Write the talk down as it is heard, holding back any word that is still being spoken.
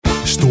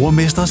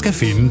Stormester skal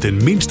finde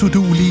den mindst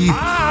uduelige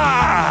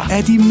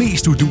af de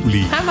mest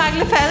uduelige. Hej, Mark.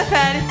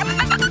 Færdig.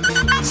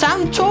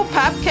 Sammen 2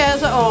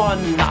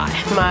 papkasser. Nej,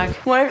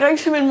 Mark. Må jeg ikke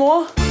ringe til min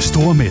mor?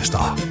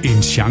 Stormester.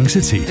 En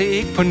chance til. Det er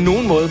ikke på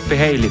nogen måde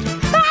behageligt.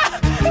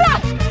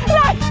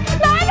 Nej.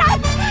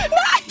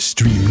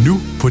 Stream nu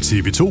på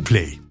TV2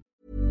 Play.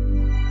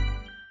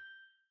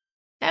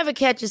 Ever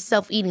catch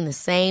yourself eating the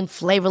same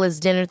flavorless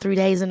dinner 3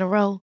 days in a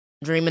row?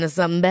 Dreaming of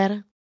something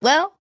better?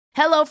 Well,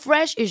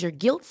 HelloFresh is your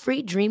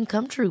guilt-free dream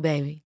come true,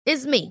 baby.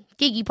 It's me,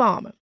 Keke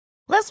Palmer.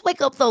 Let's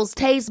wake up those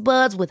taste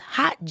buds with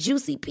hot,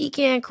 juicy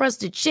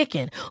pecan-crusted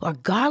chicken or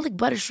garlic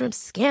butter shrimp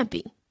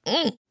scampi.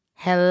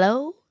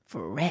 Hello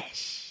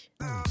Fresh.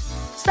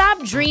 Stop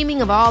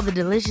dreaming of all the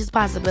delicious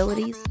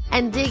possibilities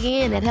and dig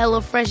in at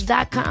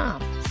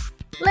HelloFresh.com.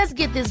 Let's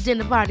get this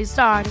dinner party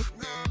started.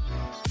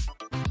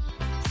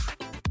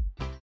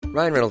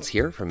 Ryan Reynolds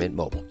here from Mint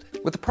Mobile.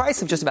 With the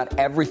price of just about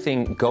everything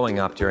going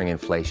up during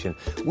inflation,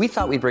 we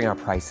thought we'd bring our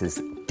prices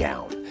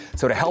down.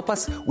 So to help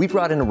us, we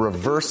brought in a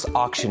reverse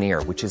auctioneer,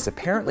 which is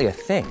apparently a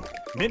thing.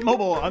 Mint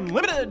Mobile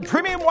Unlimited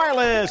Premium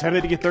Wireless. How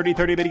to get 30,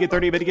 30, how to get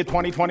 30, how to get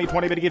 20, 20,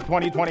 20, how to get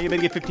 20, 20, how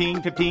to get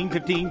 15, 15,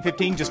 15,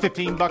 15, just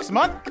 $15 a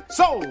month?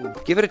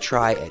 Sold! Give it a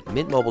try at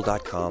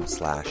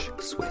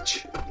mintmobile.com/switch.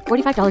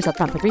 $45 up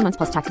front for 3 months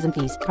plus taxes and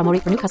fees. Promo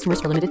rate for new customers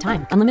for limited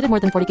time. Unlimited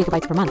more than 40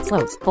 gigabytes per month.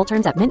 Slows full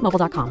terms at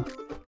mintmobile.com.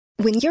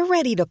 When you're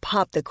ready to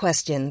pop the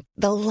question,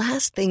 the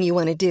last thing you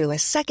want to do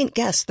is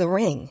second-guess the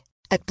ring.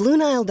 At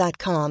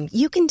BlueNile.com,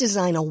 you can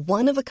design a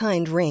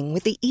one-of-a-kind ring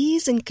with the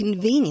ease and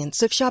convenience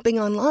of shopping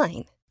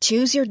online.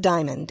 Choose your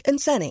diamond and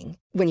setting.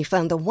 When you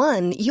find the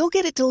one, you'll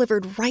get it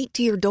delivered right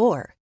to your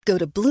door. Go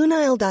to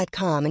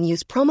BlueNile.com and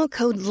use promo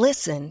code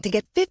LISTEN to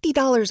get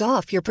 $50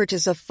 off your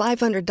purchase of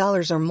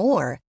 $500 or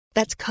more.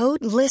 That's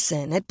code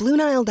LISTEN at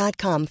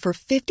BlueNile.com for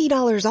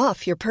 $50 off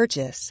your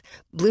purchase.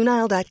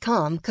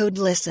 BlueNile.com, code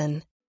LISTEN.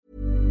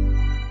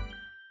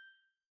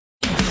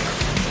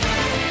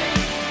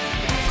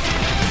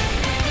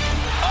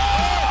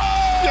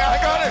 Ja, han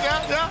gør det!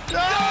 Ja!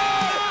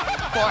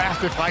 Hvor er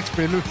det frækt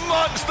spillet?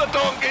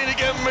 Monsterdunk ind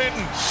igennem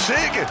midten.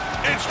 Sikke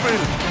et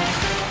spil.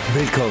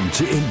 Velkommen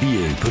til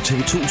NBA på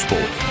TV2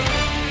 Sport.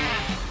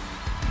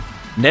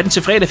 Natten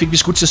til fredag fik vi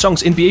skudt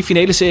sæsonens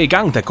NBA-finaleserie i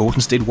gang, da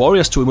Golden State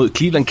Warriors tog imod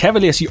Cleveland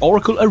Cavaliers i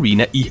Oracle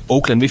Arena i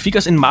Oakland. Vi fik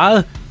os en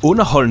meget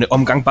underholdende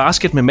omgang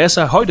basket med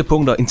masser af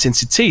højdepunkter,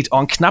 intensitet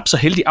og en knap så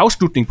heldig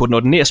afslutning på den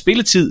ordinære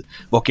spilletid,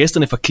 hvor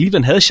gæsterne fra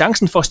Cleveland havde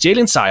chancen for at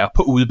stjæle en sejr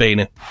på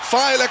udebane.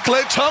 Fejl af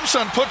Klay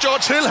Thompson på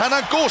George Hill. Han er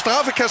en god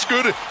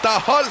straffekastskytte. Der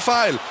er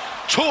holdfejl.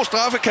 2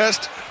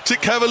 straffekast til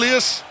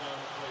Cavaliers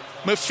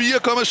med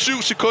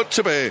 4,7 sekunder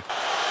tilbage.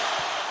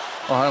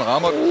 Og han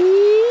rammer den.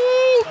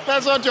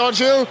 Hvad så, George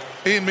Hill?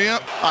 En mere.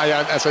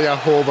 Jeg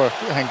håber,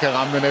 han kan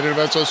ramme den. Det vil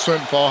være så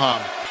synd for ham.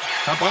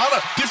 Han brænder.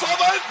 De får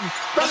bolden.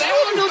 Hvad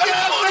laver du,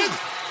 Gerrit?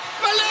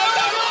 Hvad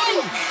laver du?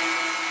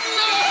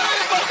 Nej.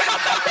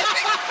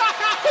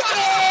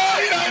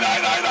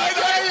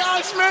 J.R.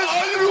 Smith.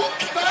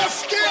 Hvad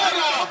sker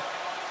der?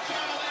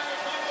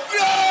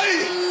 Nej.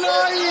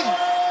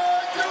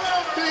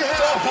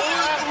 Få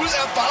hovedet ud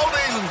af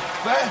bagdelen.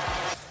 Hvad?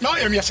 Nå,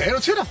 jamen jeg sagde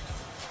det til dig.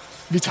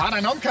 Vi tager dig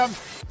en omkamp.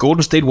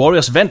 Golden State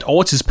Warriors vandt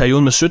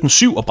overtidsperioden med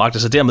 17-7 og bragte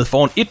sig dermed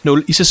foran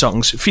 1-0 i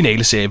sæsonens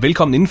finaleserie.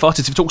 Velkommen indenfor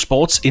til TV2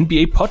 Sports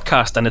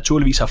NBA-podcast, der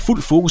naturligvis har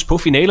fuld fokus på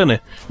finalerne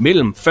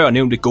mellem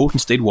førnævnte Golden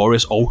State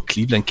Warriors og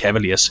Cleveland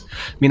Cavaliers.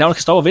 Mit navn er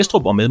Kristoffer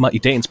Vestrup, og med mig i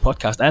dagens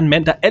podcast er en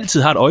mand, der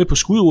altid har et øje på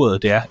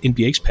skuduret. Det er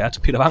NBA-ekspert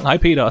Peter Wang. Hej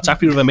Peter, og tak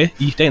fordi du var med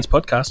i dagens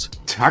podcast.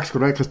 Tak skal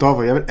du have,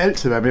 Kristoffer. Jeg vil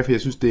altid være med, for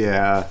jeg synes, det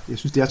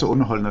er så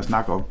underholdende at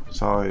snakke om.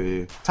 Så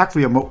tak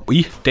fordi jeg må.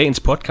 I dagens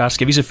podcast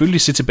skal vi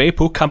selvfølgelig se tilbage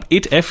på kamp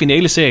 1 af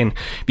finaleserien.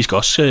 Vi skal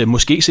også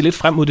måske se lidt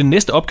frem mod det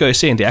næste opgør i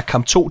serien. Det er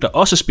kamp 2, der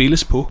også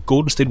spilles på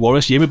Golden State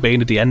Warriors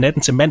hjemmebane. Det er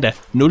natten til mandag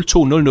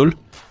 02:00.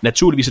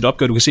 Naturligvis et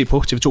opgør, du kan se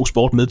på TV2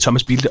 Sport med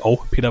Thomas Bilde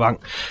og Peter Wang.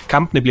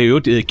 Kampene bliver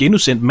jo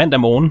genudsendt mandag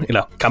morgen,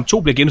 eller kamp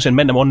 2 bliver genudsendt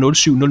mandag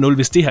morgen 07:00,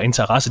 hvis det har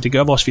interesse. Det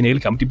gør vores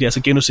finalekamp. De bliver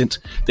altså genudsendt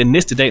den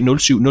næste dag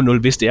 07:00,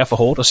 hvis det er for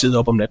hårdt at sidde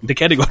op om natten. Det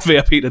kan det godt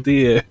være, Peter.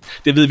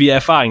 Det ved vi af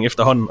erfaring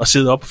efterhånden at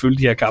sidde op og følge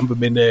de her kampe.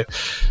 Men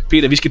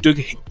Peter, vi skal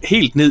dykke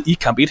helt ned i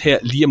kamp 1 her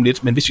lige om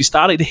lidt. Men hvis vi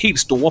starter i det helt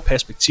store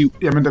perspektiv.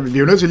 Jamen, vi er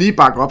jo nødt til lige at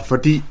bakke op,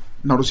 fordi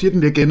når du siger, at den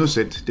bliver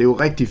genudsendt, det er jo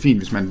rigtig fint,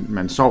 hvis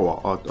man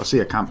sover og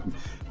ser kampen.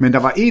 Men der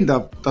var en,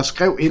 der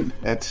skrev ind,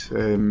 at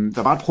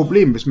der var et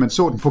problem, hvis man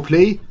så den på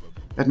play,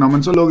 at når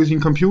man så lukkede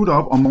sin computer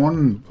op om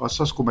morgenen, og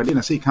så skulle man ind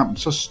og se kampen,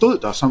 så stod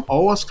der som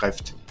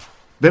overskrift,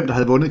 hvem der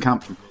havde vundet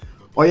kampen.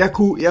 Og jeg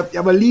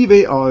var lige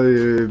ved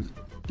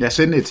at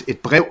sende et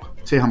brev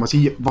til ham og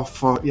sige,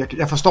 hvorfor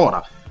jeg forstår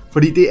dig.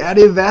 Fordi det er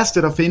det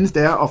værste, der findes,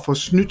 det er at få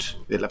snydt,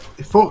 eller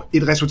få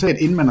et resultat,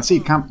 inden man har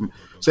set kampen.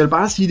 Så jeg vil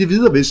bare sige det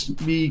videre, hvis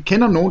vi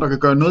kender nogen, der kan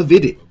gøre noget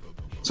ved det,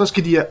 så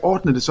skal de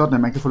ordne det sådan, at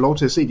man kan få lov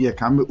til at se de her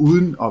kampe,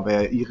 uden at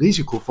være i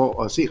risiko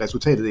for at se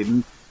resultatet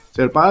inden. Så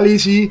jeg vil bare lige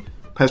sige,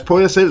 pas på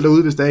jer selv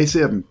derude, hvis der I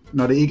ser dem,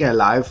 når det ikke er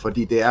live,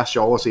 fordi det er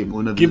sjovt at se dem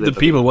uden at vide. Give the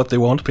people what they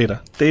want, Peter.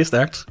 Det er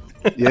stærkt.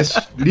 Yes,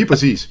 lige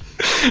præcis.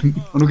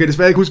 Og nu kan jeg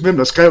desværre ikke huske, hvem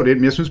der skrev det,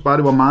 men jeg synes bare,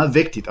 det var meget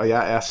vigtigt, og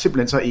jeg er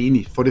simpelthen så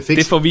enig. For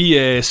det får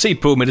vi set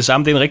på med det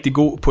samme. Det er en rigtig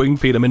god point,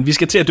 Peter, men vi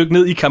skal til at dykke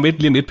ned i kamp 1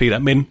 lige om lidt, Peter.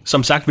 Men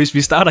som sagt, hvis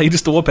vi starter i det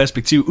store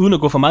perspektiv, uden at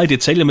gå for meget i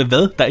detaljer med,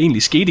 hvad der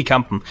egentlig skete i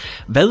kampen.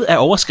 Hvad er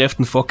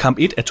overskriften for kamp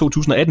 1 af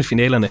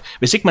 2018-finalerne?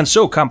 Hvis ikke man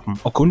så kampen,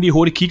 og kun lige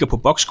hurtigt kigger på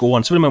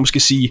boxscoren, så vil man måske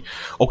sige,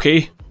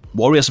 okay,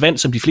 Warriors vandt,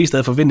 som de fleste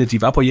havde forventet,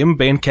 de var på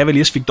hjemmebane.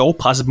 Cavaliers fik dog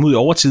presset dem ud i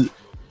overtid.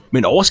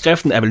 Men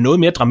overskriften er vel noget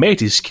mere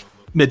dramatisk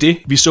med det,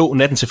 vi så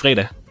natten til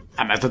fredag.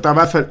 Jamen, altså, der er i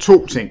hvert fald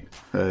 2 ting,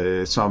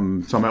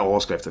 som er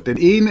overskrifter. Den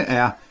ene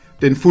er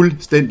den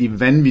fuldstændig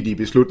vanvittige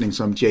beslutning,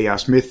 som J.R.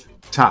 Smith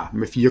tager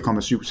med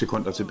 4,7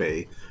 sekunder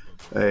tilbage.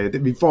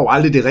 Vi får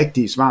aldrig det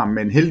rigtige svar,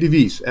 men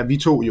heldigvis er vi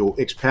 2 jo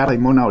eksperter i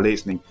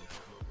mundaflæsning.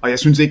 Og jeg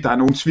synes ikke, der er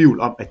nogen tvivl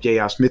om, at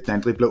J.R. Smith,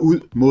 han dribler ud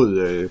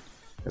mod,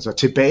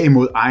 tilbage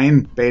mod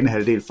egen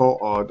banehalvdel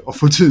for at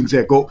få tiden til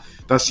at gå.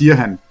 Der siger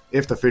han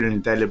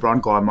efterfølgende, da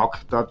LeBron går amok,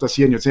 der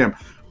siger han jo til ham,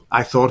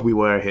 I thought we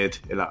were ahead,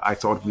 eller I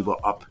thought we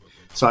were up.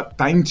 Så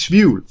der er ingen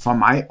tvivl for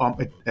mig om,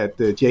 at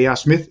J.R.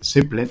 Smith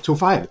simpelthen tog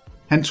fejl.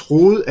 Han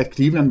troede, at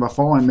Cleveland var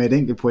foran med et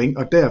enkelt point,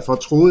 og derfor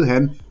troede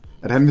han,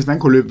 at hvis han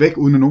kunne løbe væk,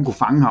 uden at nogen kunne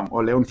fange ham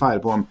og lave en fejl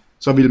på ham,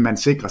 så ville man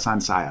sikre sig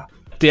en sejr.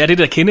 Det er det,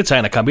 der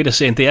kendetegner kamp 1 af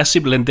serien. Det er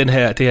simpelthen det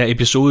her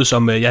episode,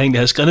 som jeg egentlig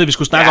havde skrevet ned, vi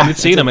skulle snakke om lidt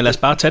senere, men lad os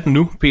bare tage den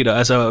nu, Peter.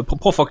 Altså, prøv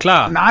at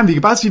forklare. Nej, men vi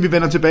kan bare sige, at vi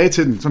vender tilbage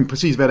til den, sådan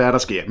præcis hvad der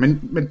sker. Men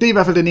det er i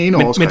hvert fald den ene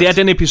overskrift. Men det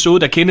er den episode,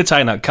 der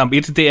kendetegner kamp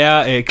 1. Det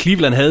er,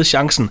 Cleveland havde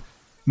chancen,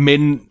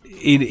 men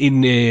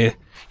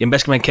hvad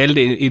skal man kalde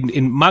det,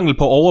 en mangel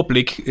på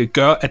overblik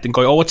gør, at den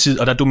går i overtid,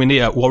 og der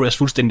dominerer Warriors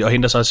fuldstændig og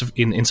henter sig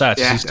en sejr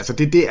til sidst. Altså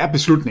det er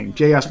beslutningen.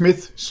 J.R.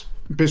 Smiths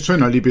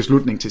besynderlige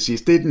beslutning til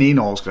sidst, det er den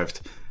ene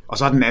overskrift. Og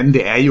så den anden,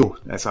 det er jo,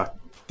 altså,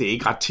 det er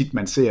ikke ret tit,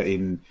 man ser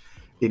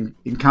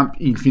en kamp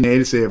i en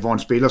finaleserie, hvor en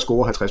spiller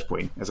scorer 50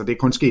 point. Altså, det er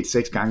kun sket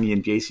 6 gange i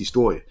NBA's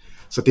historie.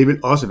 Så det vil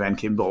også være en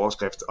kæmpe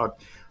overskrift.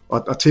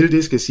 Og til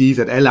det skal siges,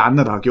 at alle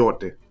andre, der har gjort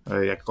det,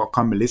 jeg kan godt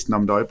komme med listen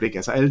om et øjeblik,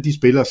 altså alle de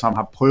spillere, som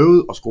har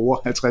prøvet at score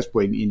 50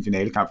 point i en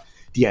finalekamp,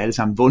 de har alle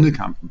sammen vundet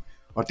kampen.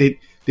 Og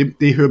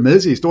det hører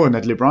med til historien,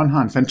 at LeBron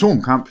har en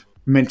fantomkamp,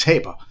 men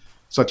taber.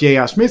 Så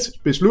J.R. Smiths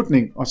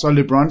beslutning, og så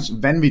LeBrons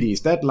vanvittige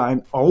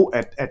statline, og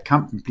at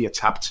kampen bliver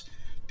tabt.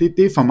 Det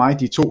er for mig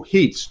de 2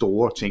 helt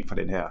store ting for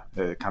den her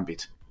kamp 1.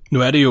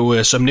 Nu er det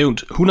jo, som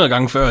nævnt, 100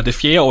 gange før det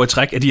 4. år i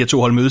træk, at de her 2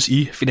 hold mødes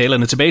i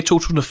finalerne. Tilbage i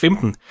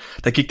 2015,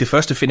 der gik det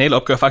første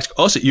finaleopgør faktisk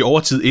også i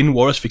overtid, inden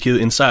Warriors fik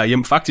en sejr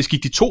hjem. Faktisk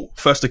gik de 2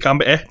 første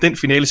kampe af den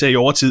finaleserie i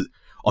overtid.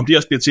 Om det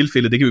også bliver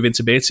tilfældet, det kan vi vende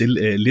tilbage til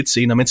lidt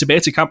senere. Men tilbage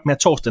til kampen her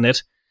torsdag nat.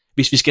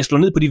 Hvis vi skal slå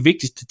ned på de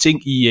vigtigste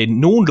ting i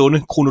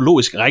nogenlunde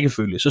kronologisk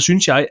rækkefølge, så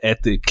synes jeg,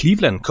 at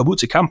Cleveland kom ud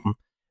til kampen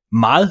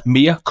meget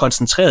mere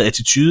koncentreret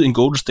attitude end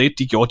Golden State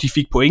de gjorde. De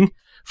fik point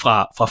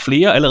fra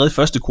flere allerede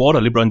første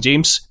kvartal. LeBron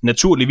James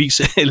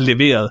naturligvis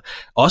leverede.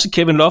 Også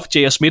Kevin Love,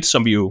 J.R. Smith,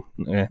 som vi jo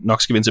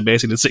nok skal vende tilbage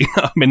til lidt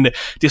senere. Men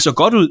det så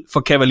godt ud for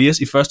Cavaliers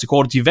i første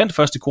kvartal. De vandt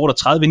første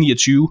kvartal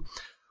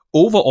 30-29.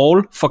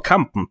 Overall for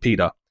kampen,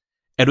 Peter,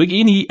 er du ikke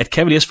enig i, at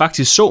Cavaliers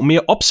faktisk så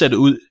mere opsatte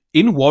ud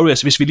end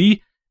Warriors, hvis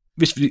vi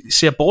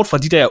ser bort fra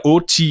de der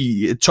 8,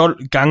 10,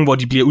 12 gange, hvor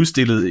de bliver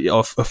udstillet,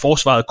 og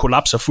forsvaret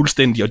kollapser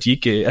fuldstændig, og de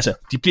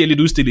bliver lidt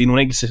udstillet i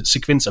nogle enkelte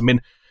sekvenser, men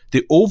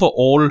det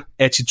overall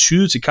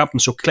attitude til kampen,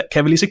 så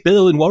Cavaliers ikke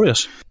bedre ud end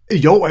Warriors?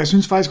 Jo, og jeg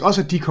synes faktisk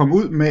også, at de kom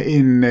ud med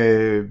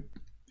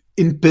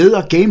en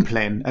bedre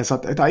gameplan. Altså,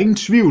 der er ingen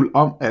tvivl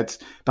om, at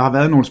der har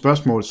været nogle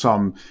spørgsmål,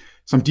 som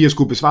de har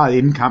skulle besvare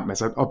inden kampen.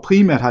 Altså, og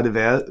primært har det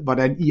været,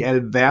 hvordan i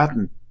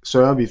alverden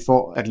sørger vi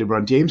for, at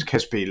LeBron James kan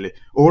spille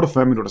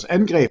 48 minutters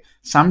angreb,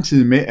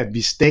 samtidig med, at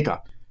vi stikker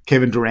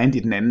Kevin Durant i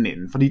den anden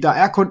ende. Fordi der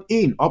er kun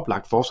én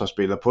oplagt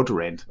forsvarsspiller på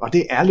Durant, og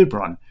det er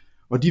LeBron.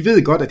 Og de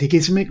ved godt, at det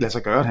kan simpelthen ikke lade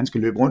sig gøre, at han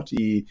skal løbe rundt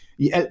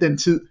i al den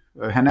tid,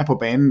 han er på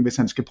banen, hvis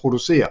han skal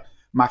producere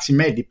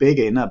maksimalt i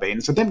begge ender af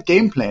banen. Så den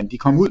gameplan, de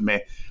kom ud med,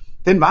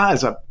 den var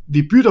altså,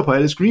 vi bytter på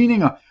alle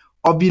screeninger,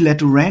 og vi lader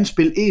Durant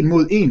spille 1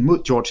 mod 1 mod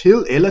George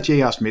Hill eller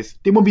J.R. Smith.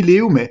 Det må vi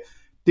leve med.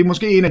 Det er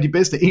måske en af de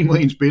bedste 1 mod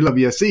 1 spillere,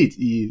 vi har set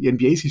i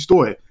NBA's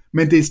historie,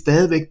 men det er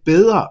stadigvæk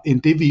bedre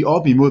end det, vi er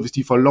oppe imod, hvis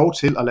de får lov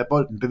til at lade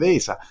bolden bevæge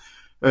sig,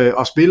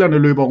 og spillerne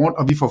løber rundt,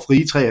 og vi får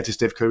frie træer til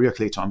Steph Curry og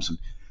Klay Thompson.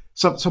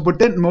 Så på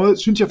den måde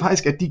synes jeg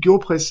faktisk, at de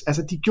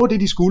gjorde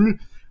det, de skulle,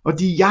 og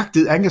de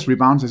jagtede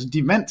angrebsrebounds, altså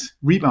de vandt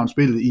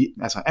reboundspillet i,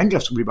 altså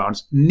angrebsrebounds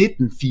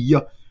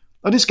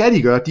 19-4, og det skal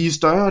de gøre. De er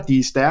større, de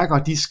er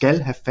stærkere, de skal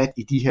have fat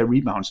i de her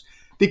rebounds.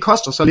 Det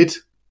koster så lidt,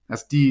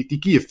 altså de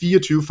giver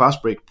 24 fast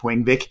break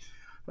point væk,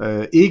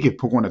 ikke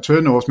på grund af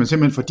turnovers, men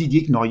simpelthen fordi de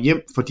ikke når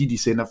hjem, fordi de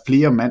sender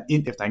flere mand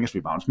ind efter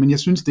angrebsrebounds. Men jeg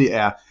synes, det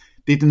er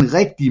den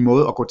rigtige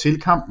måde at gå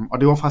til kampen, og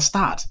det var fra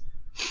start.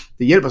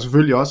 Det hjælper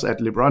selvfølgelig også, at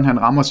LeBron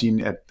han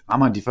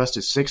rammer de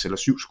første 6 eller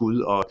 7 skud,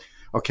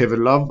 og Kevin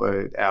Love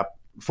er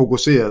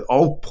fokuseret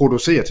og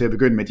producerer til at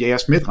begynde med. J.R.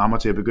 Smith rammer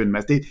til at begynde med.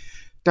 Altså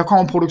der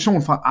kommer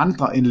produktion fra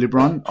andre end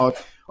LeBron,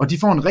 og de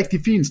får en rigtig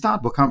fin start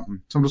på kampen.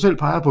 Som du selv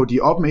peger på, de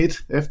er op med 1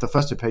 efter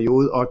første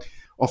periode,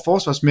 og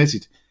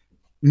forsvarsmæssigt,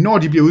 når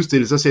de bliver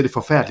udstillet, så ser det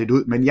forfærdeligt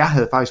ud, men jeg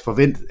havde faktisk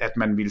forventet, at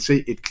man ville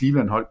se et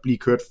Cleveland-hold blive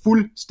kørt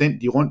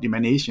fuldstændig rundt i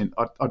managen,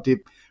 og det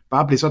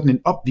bare blev sådan en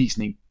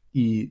opvisning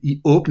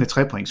i åbne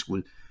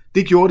trepointsskud.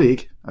 Det gjorde det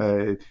ikke.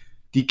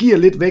 De giver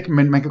lidt væk,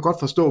 men man kan godt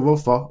forstå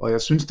hvorfor, og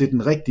jeg synes, det er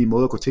den rigtige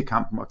måde at gå til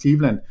kampen, og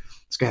Cleveland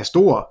skal have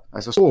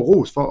stor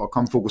ros for at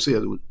komme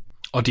fokuseret ud.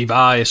 Og de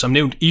var, som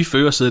nævnt, i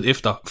førersædet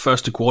efter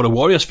første quarter.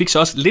 Warriors fik så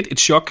også lidt et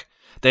chok,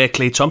 da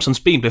Klay Thompsons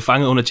ben blev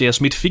fanget under J.R.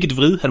 Smith, fik et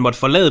vrid. Han måtte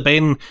forlade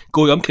banen,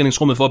 gå i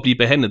omklædningsrummet for at blive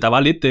behandlet. Der var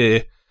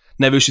lidt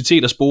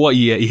nervøsitet og spore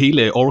i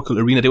hele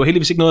Oracle Arena. Det var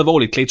heldigvis ikke noget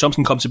alvorligt. Klay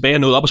Thompson kom tilbage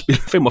og nåede op og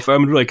spille 45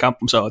 minutter i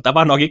kampen, så der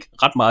var nok ikke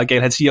ret meget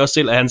galt. Han siger også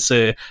selv, at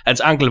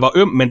hans ankel var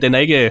øm, men den er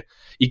ikke...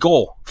 I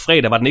går,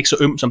 fredag, var den ikke så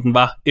øm, som den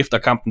var efter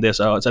kampen der,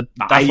 så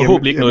der er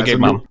forhåbentlig ikke noget galt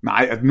med ham.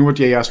 Nej, nu er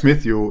J.R.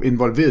 Smith jo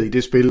involveret i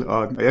det spil,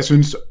 og jeg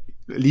synes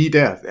lige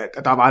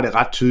der var det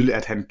ret tydeligt,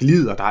 at han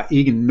glider. Der er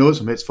ikke noget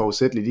som helst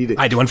forudsætteligt i det.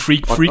 Nej, det var en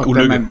freak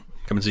ulykke,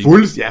 kan man sige.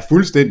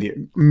 Fuldstændig.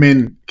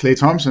 Men Klay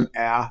Thompson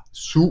er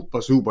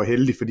super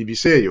heldig, fordi vi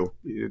ser jo,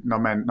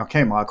 når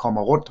kameraet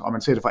kommer rundt, og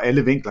man ser det fra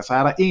alle vinkler, så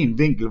er der en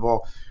vinkel,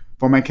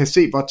 hvor man kan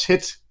se, hvor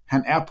tæt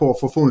han er på at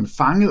få foden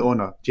fanget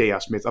under J.R.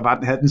 Smith,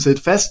 og havde den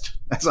siddet fast,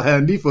 altså havde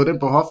han lige fået den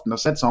på hoften og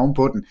sat sig oven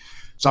på den,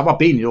 så var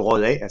benet jo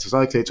røget af, altså så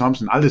havde Klay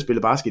Thompson aldrig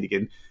spillet basket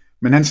igen.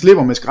 Men han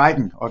slipper med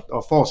skrækken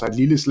og får sig et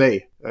lille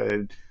slag,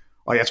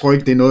 og jeg tror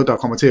ikke, det er noget, der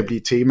kommer til at blive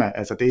et tema.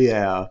 Altså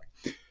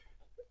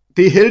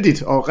det er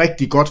heldigt og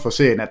rigtig godt for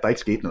serien, at der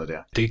ikke skete noget der.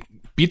 Det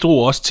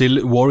bidrog også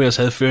til, Warriors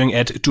havde føring,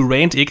 at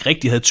Durant ikke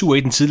rigtig havde tur i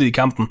den tidlige i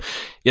kampen.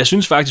 Jeg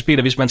synes faktisk,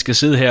 Peter, hvis man skal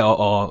sidde her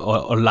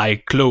og lege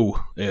klog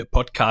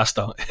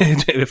podcaster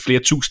flere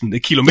tusind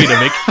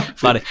kilometer væk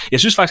fra det, jeg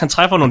synes faktisk, han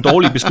træffer nogle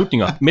dårlige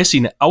beslutninger med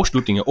sine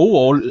afslutninger.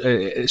 Overall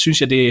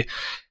synes jeg, det er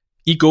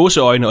i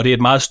gåseøjne, og det er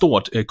et meget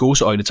stort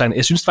gåseøjnetegn.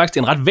 Jeg synes faktisk, det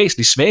er en ret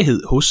væsentlig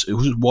svaghed hos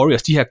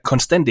Warriors, de her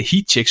konstante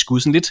heat-check-skud,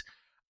 sådan lidt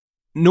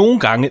nogle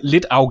gange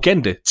lidt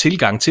arrogante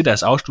tilgang til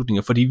deres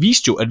afslutninger, for de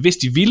viste jo, at hvis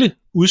de ville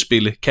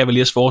udspille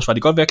Cavaliers forsvar,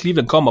 det kan godt være, at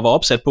Cleveland kom og var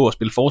opsat på at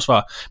spille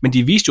forsvar, men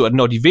de viste jo, at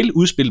når de vil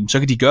udspille dem, så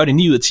kan de gøre det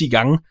 9 ud af 10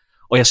 gange,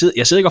 og jeg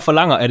sidder ikke og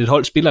forlanger, at et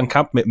hold spiller en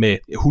kamp med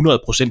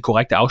 100%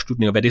 korrekte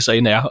afslutninger, hvad det så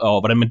end er,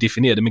 og hvordan man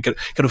definerer det, men kan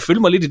du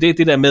følge mig lidt i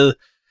det der med,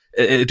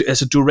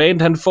 altså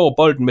Durant, han får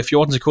bolden med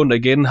 14 sekunder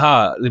igen,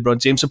 har LeBron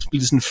James, så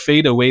bliver det sådan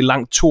fade away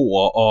langt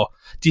toer, og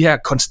de her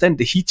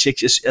konstante heat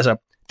checks,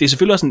 altså det er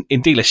selvfølgelig også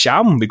en del af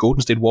charmen ved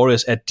Golden State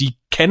Warriors, at de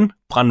kan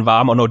brænde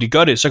varme, og når de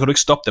gør det, så kan du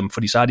ikke stoppe dem,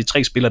 fordi så har de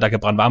 3 spillere, der kan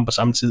brænde varme på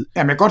samme tid.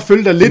 Ja, men jeg kan godt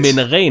følge dig lidt. Men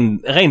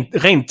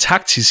rent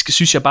taktisk,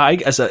 synes jeg bare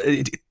ikke, altså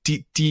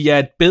de er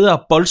et bedre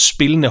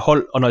boldspillende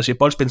hold, og når jeg siger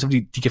boldspillende, så fordi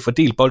de kan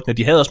fordele boldene.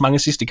 De havde også mange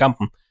sidst i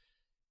kampen.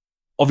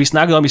 Og vi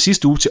snakkede om i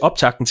sidste uge til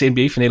optakten til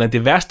NBA-finalen,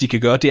 det værste de kan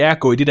gøre, det er at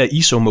gå i det der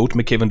ISO-mode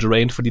med Kevin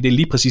Durant, fordi det er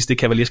lige præcis det,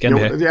 Cavaliers gerne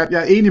vil have.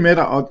 Jeg er enig med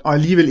dig, og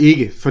alligevel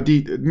ikke,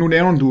 fordi nu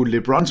nævner du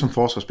LeBron som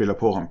forsvarsspiller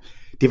på ham.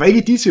 Det var ikke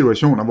i de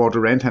situationer, hvor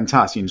Durant han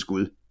tager sine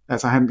skud.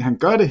 Altså han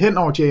gør det hen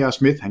over J.R.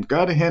 Smith, han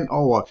gør det hen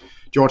over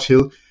George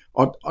Hill,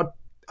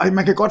 og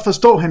man kan godt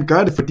forstå, at han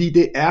gør det, fordi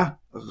det er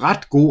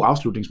ret gode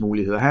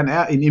afslutningsmuligheder. Han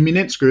er en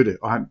eminent skytte,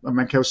 og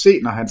man kan jo se,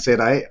 når han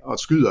sætter af og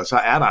skyder, så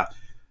er der,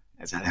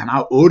 altså han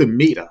har 8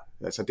 meter.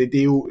 Altså det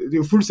er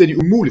jo fuldstændig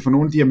umuligt for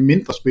nogle af de her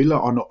mindre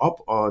spillere at nå op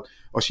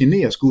og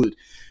genere skuddet.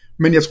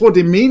 Men jeg tror,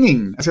 det er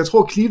meningen. Altså jeg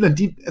tror, Cleveland,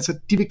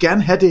 de vil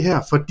gerne have det her,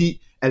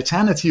 fordi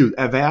alternativet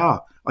er værre.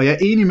 Og jeg er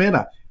enig med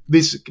dig,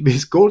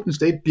 hvis Golden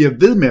State bliver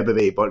ved med at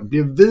bevæge bolden,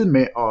 bliver ved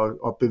med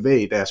at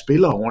bevæge deres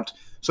spillere rundt,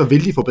 så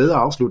vil de få bedre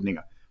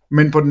afslutninger.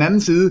 Men på den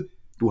anden side,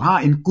 du har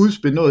en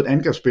gudsbenådet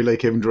angrebsspiller i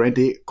Kevin Durant.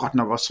 Det er godt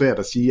nok også svært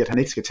at sige, at han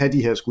ikke skal tage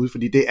de her skud,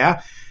 fordi det er,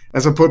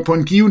 altså på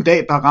en given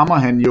dag, der rammer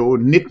han jo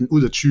 19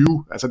 ud af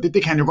 20. Altså det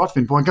kan han jo godt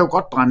finde på. Han kan jo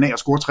godt brænde af og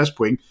score 60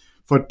 point,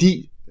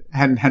 fordi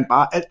han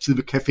bare altid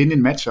kan finde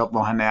en matchup,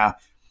 hvor han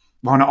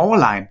er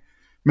overlegen.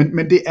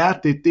 Men det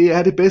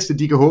er det bedste,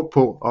 de kan håbe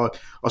på.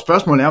 Og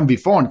spørgsmålet er, om vi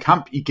får en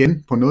kamp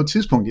igen på noget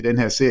tidspunkt i den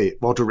her serie,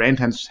 hvor Durant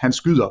han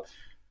skyder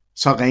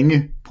så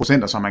ringe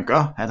procenter, som man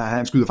gør.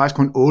 Han skyder faktisk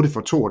kun 8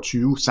 for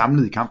 22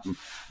 samlet i kampen.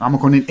 Han rammer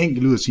kun en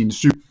enkelt ud af sine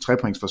 7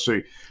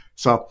 trepointsforsøg.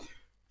 Så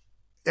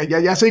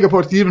jeg er sikker på,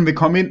 at Cleveland vil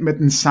komme ind med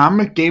den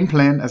samme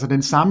gameplan, altså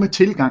den samme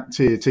tilgang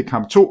til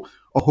kamp 2,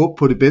 og håbe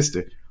på det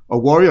bedste.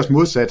 Og Warriors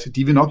modsat,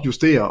 de vil nok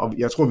justere, og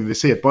jeg tror, vi vil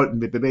se, at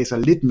bolden vil bevæge sig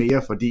lidt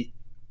mere, fordi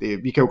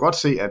vi kan jo godt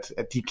se,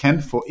 at de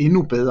kan få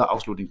endnu bedre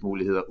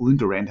afslutningsmuligheder, uden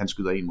Durant han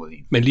skyder 1 mod 1.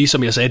 Men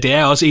ligesom jeg sagde, det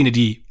er også en af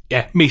de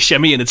mest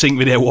charmerende ting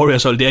ved det her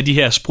Warriors-hold, det er de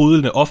her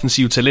sprudlende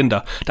offensive talenter,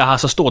 der har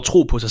så stor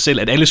tro på sig selv,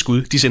 at alle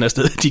skud, de sender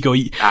afsted, de går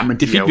i. Ja,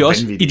 det fik vi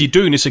også vanvittige i de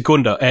døende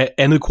sekunder af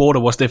andet quarter,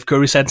 hvor Steph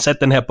Curry satte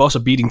den her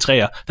buzzer-beating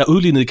træer, der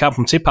udlignede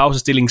kampen til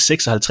pausestilling 56-56.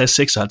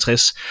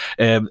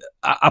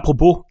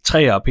 Apropos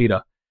træer, Peter,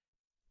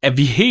 er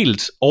vi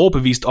helt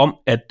overbevist om,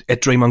 at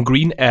Draymond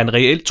Green er en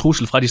reel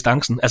trussel fra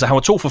distancen? Altså, han var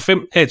 2 for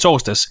 5 her i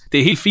torsdags. Det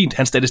er helt fint.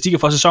 Hans statistikker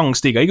for sæsonen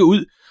stikker ikke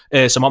ud,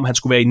 som om han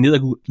skulle være i en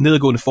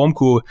nedadgående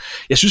formkurve.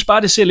 Jeg synes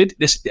bare, det ser lidt...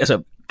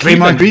 Altså,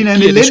 Draymond Green er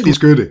en elendig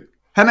skytte.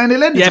 Han er en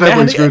elendig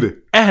trepointsskytte.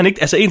 Er han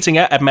ikke? Altså en ting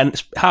er, at man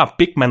har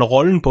big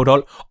man-rollen på et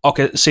hold, og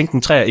kan sænke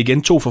en træer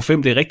igen 2 for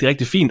 5. Det er rigtig,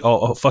 rigtig fint,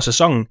 og for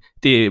sæsonen,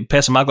 det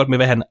passer meget godt med,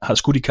 hvad han har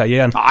skudt i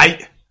karrieren. Nej,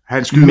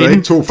 han skyder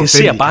ikke 2 for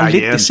 5 i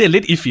karrieren. Det ser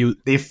lidt iffy ud.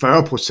 Det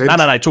er 40%.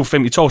 Nej, 2 for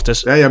 5 i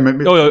torsdags. Ja,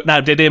 men... Jo, nej,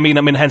 det er det, jeg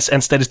mener, men hans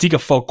statistikker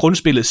for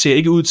grundspillet ser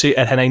ikke ud til,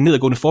 at han er i en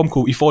nedadgående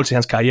formkurve i forhold til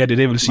hans karriere, det er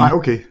det, jeg vil sige. Nej,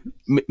 okay.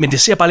 Men det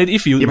ser bare lidt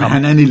iffy ud. Jamen,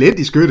 han er en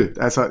elendig skytte.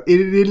 Altså, en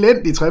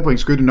elendig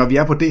trepointsskytte, når vi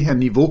er på det her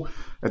niveau.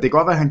 Det kan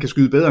godt være, at han kan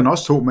skyde bedre end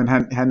os to, men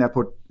han er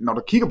på, når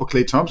du kigger på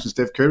Klay Thompson,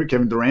 Steph Curry,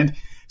 Kevin Durant,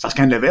 så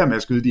skal han lade være med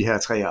at skyde de her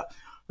træer.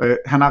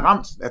 Han har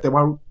ramt, at det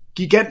var jo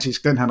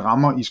gigantisk, den han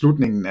rammer i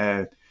slutningen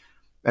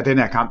af den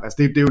her kamp. Altså,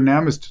 det er jo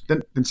nærmest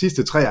den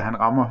sidste træer, han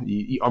rammer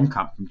i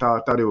omkampen.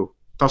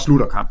 Der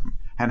slutter kampen.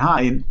 Han har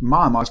en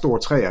meget, meget stor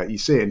træer i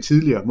serien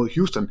tidligere mod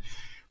Houston,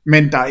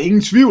 men der er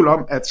ingen tvivl om,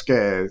 at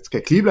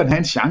skal Cleveland have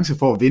en chance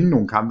for at vinde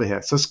nogle kampe her,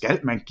 så skal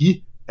man give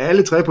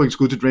alle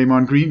trepointsskud til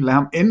Draymond Green. Lad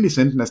ham endelig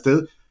sende den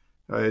afsted.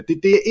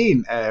 Det er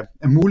en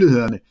af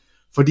mulighederne,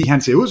 fordi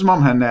han ser ud som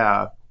om han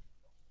er,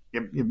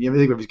 jeg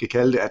ved ikke hvad vi skal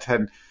kalde det, at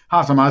han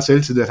har så meget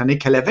selvtillid, at han ikke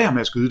kan lade være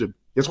med at skyde dem.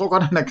 Jeg tror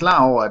godt han er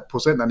klar over, at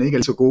procenterne ikke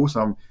er så gode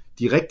som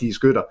de rigtige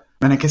skytter,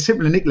 men han kan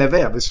simpelthen ikke lade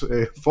være, hvis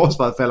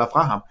forsvaret falder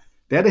fra ham.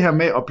 Det er det her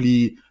med at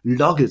blive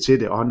lokket til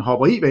det, og han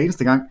hopper i hver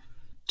eneste gang.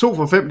 2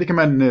 for 5, det kan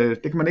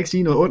man ikke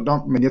sige noget ondt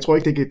om, men jeg tror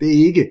ikke,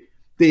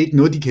 det er ikke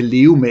noget, de kan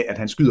leve med, at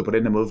han skyder på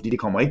den her måde, fordi det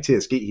kommer ikke til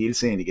at ske hele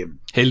serien igennem.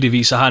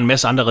 Heldigvis så har han en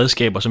masse andre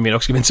redskaber, som jeg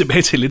nok skal vende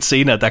tilbage til lidt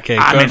senere, der kan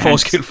gøre en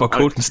forskel for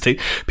Golden State.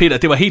 Peter,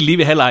 det var helt lige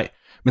ved halvleg,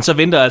 men så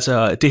venter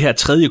altså det her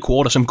tredje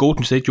kvartal, som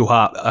Golden State jo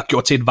har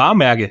gjort til et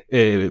varemærke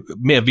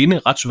med at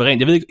vinde ret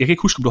suverænt. Jeg kan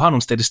ikke huske, om du har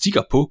nogle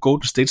statistikker på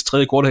Golden States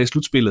tredje kvartal her i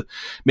slutspillet,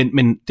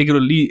 men det kan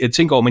du lige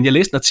tænke over. Men jeg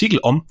læste en artikel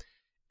om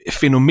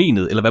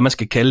fænomenet, eller hvad man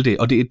skal kalde det,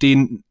 og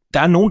der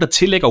er nogen, der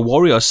tillægger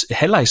Warriors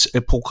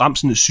halvlegsprogram,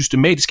 sådan et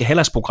systematiske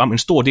halvlegsprogram, en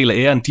stor del af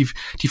æren.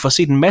 De får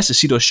set en masse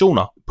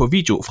situationer på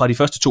video fra de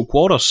første 2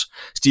 quarters.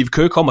 Steve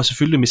Kerr kommer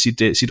selvfølgelig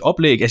med sit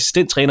oplæg.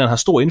 Assistenttræneren har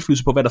stor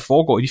indflydelse på, hvad der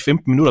foregår i de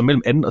 15 minutter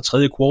mellem anden og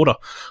tredje kvartal.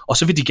 Og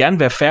så vil de gerne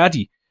være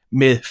færdige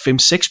med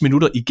 5-6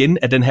 minutter igen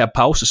af den her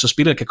pause, så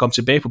spillerne kan komme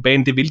tilbage på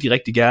banen. Det vil de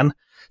rigtig gerne.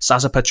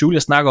 Sasa Pachulia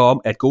snakker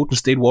om, at Golden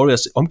State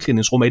Warriors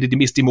omklædningsrum er det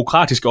mest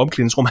demokratiske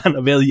omklædningsrum, han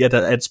har været i,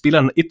 at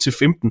spillerne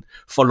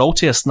 1-15 får lov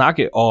til at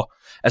snakke, og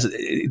altså,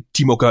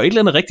 de må gøre et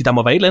eller andet rigtigt. Der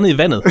må være et eller andet i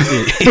vandet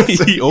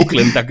i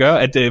Oakland, der gør,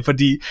 at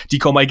fordi de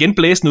kommer igen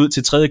blæsende ud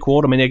til tredje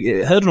kvartal. Men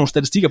havde du nogle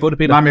statistikker på det,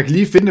 Peter? Nej, men jeg kan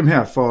lige finde dem her,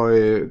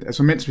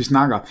 altså mens vi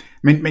snakker.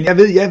 Men jeg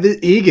ved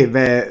ikke,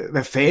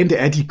 hvad fanden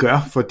det er, de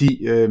gør,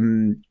 fordi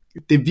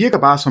det virker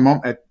bare som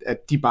om, at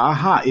de bare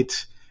har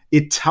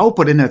et tag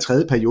på den her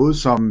tredje periode,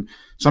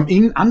 som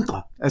ingen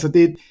andre.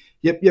 Altså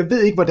jeg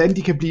ved ikke, hvordan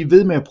de kan blive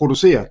ved med at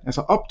producere.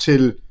 Altså op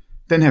til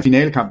den her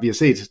finalekamp, vi har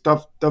set,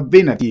 der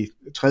vinder de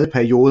tredje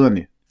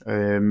perioderne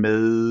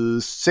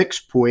med 6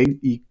 point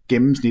i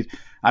gennemsnit.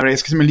 Altså, jeg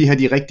skal simpelthen lige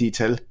have de rigtige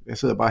tal. Jeg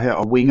sidder bare her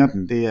og winger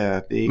den. Det er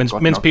ikke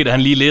godt mens nok. Peter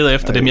han lige leder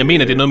efter dem. Jeg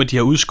mener, det er noget med, at de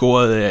har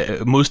udscoret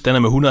modstander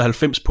med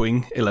 190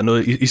 point, eller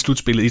noget i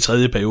slutspillet i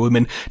tredje periode.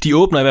 Men de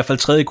åbner i hvert fald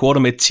tredje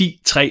kvartal med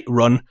 10-3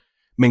 run.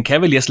 Men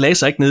Cavaliers lagde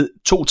sig ikke ned.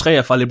 2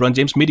 træer fra LeBron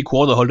James midt i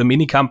kvartalet og holdt dem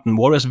inde i kampen.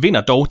 Warriors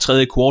vinder dog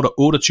tredje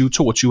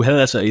kvartal 28-22.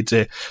 Havde altså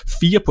et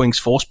 6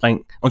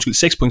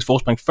 points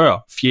forspring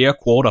før fjerde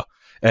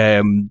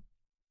kvartal.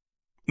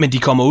 Men de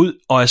kommer ud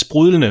og er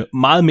sprudlende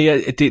meget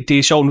mere. Det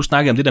er sjovt, nu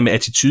snakker jeg om det der med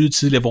attitude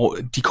tidligere, hvor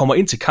de kommer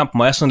ind til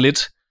kampen og er sådan lidt...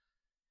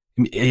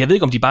 Jeg ved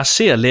ikke, om de bare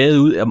ser lavet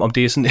ud, om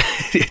det er sådan,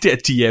 at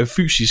de er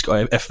fysisk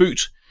og er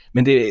født.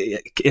 Men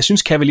jeg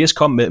synes, Cavaliers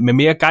kom med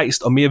mere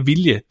gejst og mere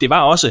vilje. Det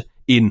var også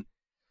en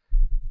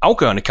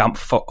afgørende kamp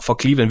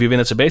for Cleveland. Vi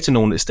vender tilbage til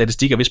nogle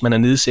statistikker, hvis man er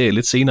nede i serie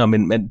lidt senere,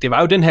 men det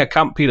var jo den her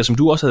kamp, Peter, som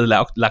du også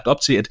havde lagt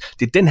op til, at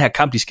det er den her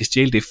kamp, de skal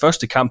stjæle. Det er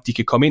første kamp, de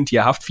kan komme ind. De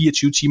har haft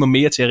 24 timer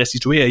mere til at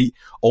restituere i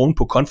oven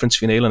på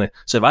conference-finalerne.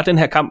 Så det var den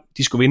her kamp,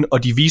 de skulle vinde,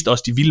 og de viste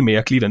også, de ville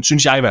mere Cleveland,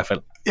 synes jeg i hvert fald.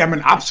 Jamen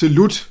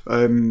absolut,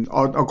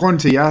 og grunden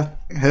til, at jeg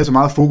havde så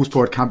meget fokus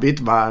på, at kamp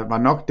 1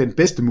 var nok den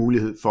bedste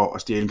mulighed for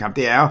at stjæle en kamp,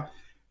 det er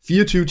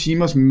 24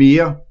 timers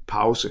mere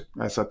pause.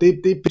 Altså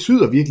det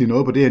betyder virkelig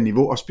noget på det her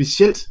niveau, og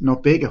specielt når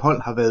begge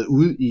hold har været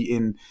ude i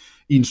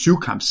en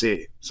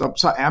 7-kampsserie,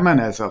 så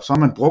er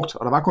man brugt,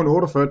 og der var kun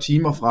 48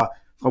 timer fra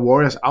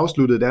Warriors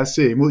afsluttede deres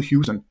serie mod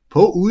Houston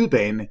på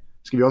udebane,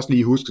 skal vi også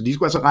lige huske. Så de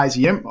skulle altså rejse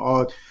hjem,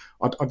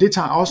 og det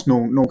tager også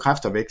nogle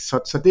kræfter væk.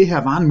 Så det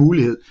her var en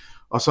mulighed,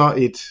 og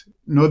så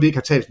noget vi ikke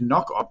har talt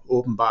nok om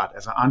åbenbart,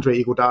 altså Andre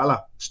Iguodala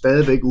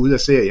stadigvæk ude af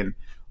serien.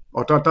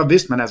 Og der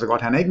vidste man altså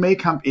godt, han er ikke med i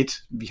kamp 1.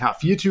 Vi har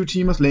 24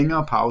 timers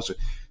længere pause.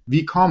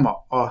 Vi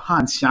kommer og har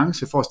en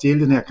chance for at stjæle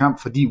den her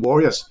kamp, fordi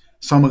Warriors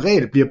som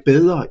regel bliver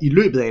bedre i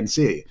løbet af en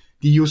serie.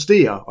 De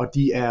justerer, og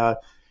de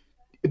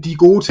er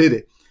gode til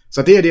det.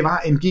 Så det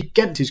var en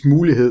gigantisk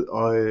mulighed,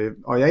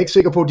 og jeg er ikke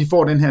sikker på, at de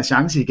får den her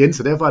chance igen,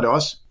 så derfor er det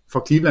også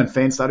for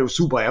Cleveland-fans, der er det jo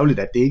super ærgerligt,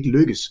 at det ikke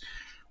lykkes.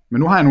 Men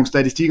nu har jeg nogle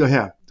statistikker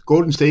her.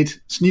 Golden State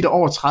snitter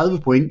over 30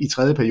 point i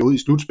tredje periode i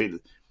slutspillet.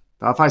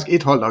 Der er faktisk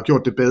et hold, der har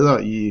gjort det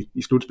bedre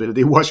i slutspillet.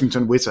 Det er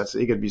Washington Wizards.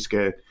 Ikke at vi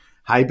skal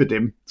hype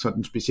dem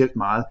sådan specielt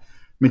meget.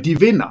 Men de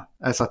vinder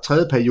altså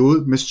tredje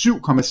periode med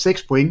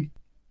 7,6 point.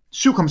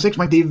 7,6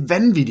 point, det er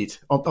vanvittigt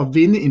at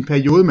vinde en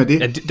periode med det.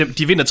 Ja,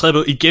 de vinder tredje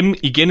periode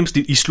i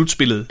gennemsnit i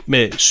slutspillet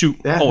med 7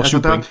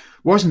 point.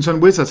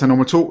 Washington Wizards er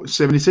nummer 2,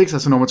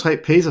 76ers er nummer 3,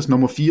 Pacers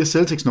nummer 4,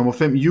 Celtics nummer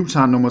 5,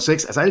 Utah nummer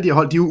 6. Altså alle de her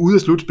hold, de er jo ude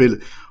af slutspillet.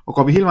 Og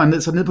går vi hele vejen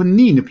ned, så ned på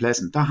 9.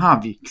 pladsen, der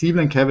har vi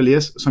Cleveland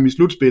Cavaliers, som i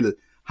slutspillet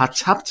har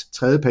tabt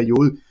tredje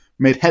periode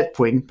med 0,5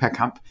 point per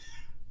kamp.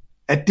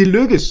 At det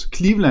lykkes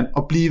Cleveland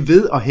at blive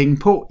ved at hænge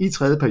på i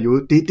tredje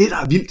periode, det er det, der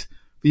er vildt.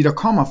 Fordi der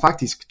kommer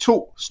faktisk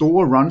 2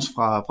 store runs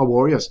fra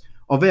Warriors,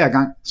 og hver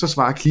gang så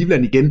svarer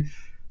Cleveland igen.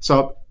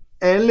 Så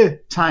alle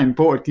tegn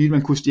på, at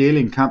Cleveland kunne stjæle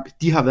en kamp,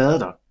 de har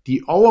været der. De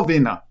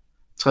overvinder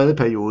tredje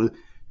periode.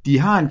 De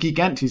har en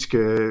gigantisk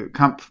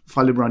kamp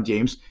fra LeBron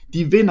James.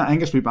 De vinder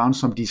angles rebounds,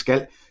 som de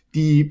skal.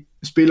 De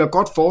spiller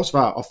godt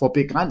forsvar og får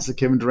begrænset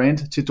Kevin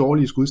Durant til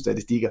dårlige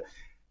skudstatistikker.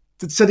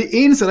 Så det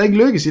eneste, der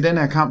ikke lykkes i den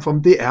her kamp for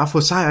dem, det er at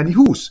få sejren i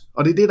hus.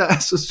 Og det er det, der er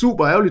så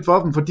super ærgerligt for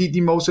dem, fordi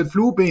de må sætte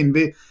flueben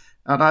ved.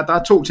 Og der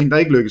er 2 ting, der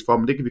ikke lykkes for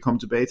dem, det kan vi komme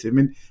tilbage til.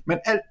 Men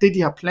alt det,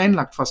 de har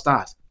planlagt fra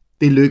start,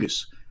 det lykkes.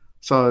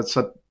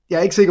 Så jeg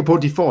er ikke sikker på,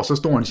 at de får så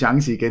stor en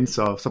chance igen.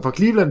 Så for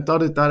Cleveland, der er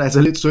det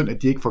altså lidt synd,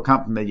 at de ikke får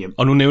kampen med hjem.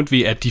 Og nu nævnte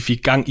vi, at de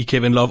fik gang i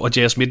Kevin Love og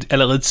J.R. Smith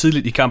allerede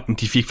tidligt i kampen.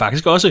 De fik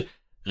faktisk også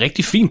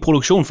rigtig fin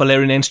produktion fra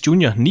Larry Nance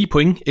Jr. 9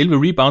 point,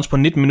 11 rebounds på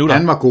 19 minutter.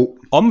 Han var god.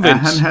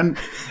 Omvendt,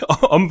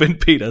 omvendt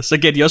Peter, så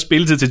gav de også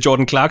spilletid til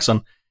Jordan Clarkson.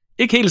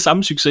 Ikke helt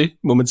samme succes,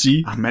 må man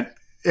sige.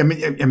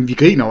 Jamen, vi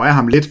griner jo af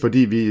ham lidt,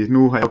 fordi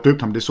nu har jeg jo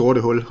døbt ham det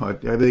sorte hul, og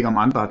jeg ved ikke, om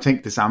andre har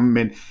tænkt det samme,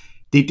 men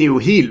det er jo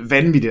helt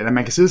vanvittigt, at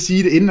man kan sidde og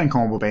sige det, inden han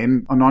kommer på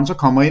banen, og når han så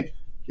kommer ind,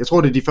 jeg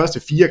tror, det er de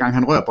første 4 gange,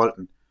 han rører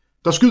bolden,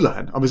 der skyder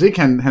han, og hvis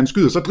ikke han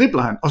skyder, så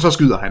dribler han, og så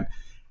skyder han.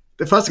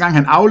 Det første gang,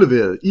 han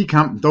afleverede i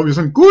kampen, der var vi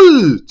sådan,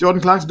 gud,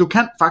 Jordan Clarkson, du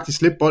kan faktisk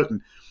slippe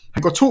bolden.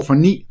 Han går 2 for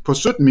 9 på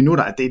 17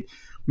 minutter,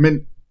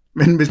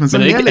 men hvis man så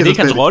er det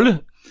ikke hans rolle?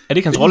 Er det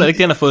ikke hans rolle? Er det ikke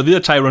det, han har fået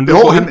videre, Tyronn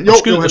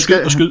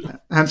Lue? Skyd.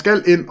 Han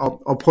skal ind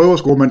og prøve at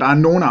score, men der er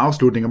nogle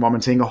afslutninger, hvor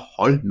man tænker,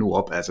 hold nu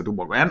op, altså du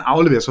må gerne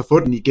aflevere, så få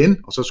den igen,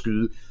 og så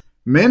skyde.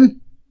 Men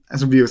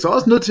altså, vi er jo så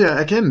også nødt til at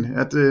erkende,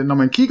 at når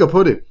man kigger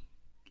på det,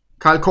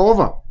 Kyle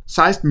Korver,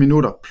 16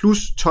 minutter plus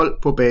 12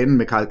 på banen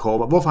med Kyle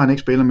Korver. Hvorfor han ikke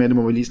spiller med, det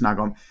må vi lige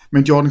snakke om.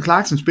 Men Jordan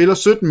Clarkson spiller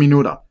 17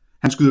 minutter.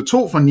 Han skyder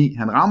 2 for 9.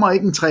 Han rammer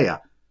ikke en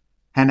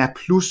 3'er. Han er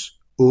plus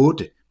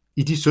 8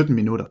 i de 17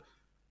 minutter.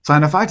 Så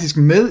han er faktisk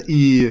med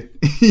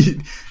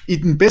i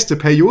den bedste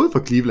periode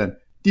for Cleveland.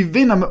 De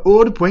vinder med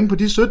 8 point på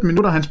de 17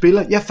 minutter, han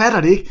spiller. Jeg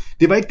fatter det ikke.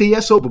 Det var ikke det,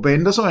 jeg så på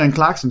banen. Der så jeg en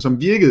Clarkson,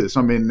 som virkede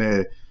som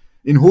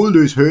en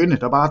hovedløs høne,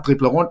 der bare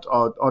dribler rundt,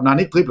 og når han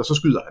ikke dribler, så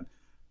skyder han.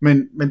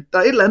 Men der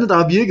er et eller andet, der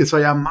har virket, så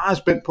jeg er meget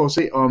spændt på at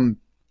se,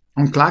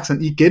 om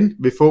Clarkson igen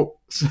vil få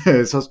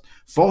så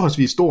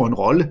forholdsvis stor en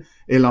rolle,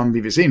 eller om vi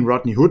vil se en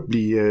Rodney Hood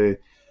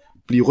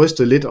blive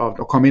rystet lidt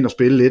og komme ind og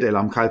spille lidt, eller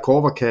om Kyle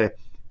Korver kan,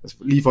 altså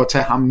lige for at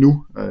tage ham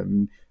nu,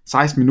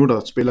 16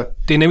 minutter spiller.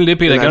 Det er nemlig det,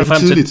 Peter, jeg gerne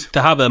frem til. Der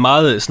har været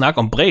meget snak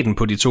om bredden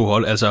på de 2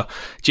 hold. Altså,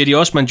 Cedi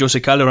Osman, Jose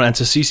Calderon,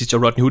 Ante Zizic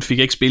og Rodney Hood fik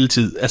ikke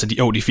spilletid. Altså,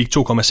 de fik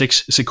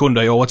 2,6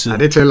 sekunder i overtid. Ja,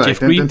 det tæller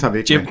ikke. Den tager vi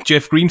ikke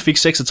Jeff Green fik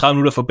 36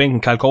 minutter for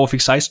bænken. Kyle Korver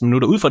fik 16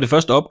 minutter. Ud fra det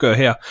første opgør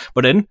her,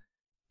 hvordan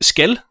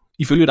skal,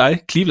 ifølge dig,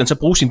 Cleveland så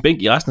bruge sin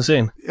bænk i resten af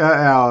serien?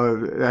 Jeg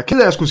er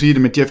ked af at skulle sige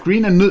det, men Jeff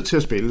Green er nødt til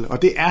at spille.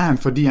 Og det er han,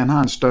 fordi han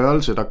har en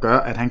størrelse, der gør,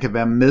 at han kan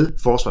være med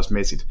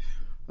forsvarsmæssigt.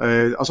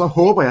 Og så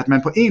håber jeg, at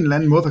man på en eller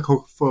anden måde kan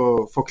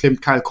få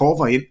klemt Kyle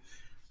Korver ind.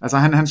 Altså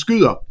han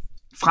skyder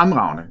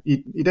fremragende.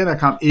 I den her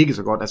kamp ikke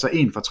så godt. Altså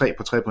 1 for 3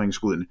 på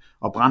 3-pointsskuddene.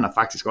 Og brænder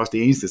faktisk også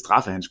det eneste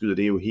straffe, han skyder.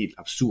 Det er jo helt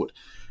absurd.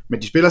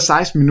 Men de spiller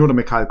 16 minutter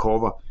med Kyle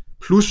Korver.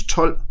 Plus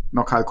 12,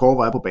 når Kyle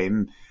Korver er på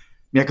banen.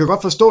 Men jeg kan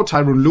godt forstå, at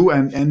Tyronn Lue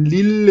er en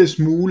lille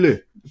smule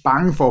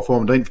bange for at få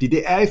ham derind, fordi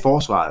det er i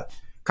forsvaret.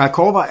 Kyle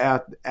Korver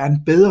er en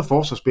bedre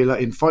forsvarsspiller,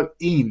 end folk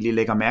egentlig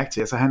lægger mærke til.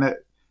 Altså han er,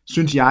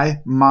 synes jeg,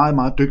 meget,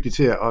 meget dygtig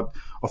til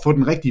at få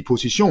den rigtige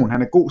position.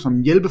 Han er god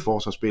som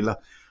hjælpeforsvarsspiller,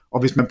 og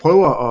hvis man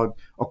prøver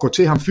at gå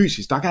til ham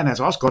fysisk, der kan han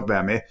altså også godt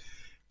være med.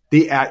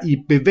 Det er i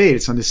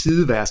bevægelsernes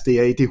sideværs, det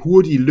er i det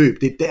hurtige løb,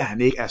 det er der,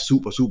 han ikke er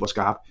super, super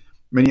skarp.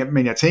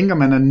 Men jeg tænker,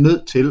 man er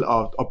nødt til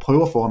at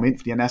prøve at få ham ind,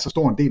 fordi han er så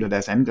stor en del af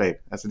deres angreb.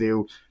 Altså det er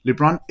jo,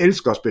 LeBron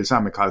elsker at spille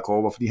sammen med Kyle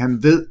Korver, fordi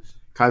han ved,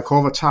 Kyle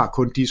Korver tager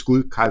kun de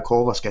skud, Kyle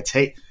Korver skal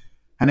tage.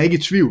 Han er ikke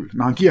i tvivl,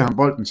 når han giver ham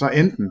bolden, så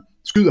enten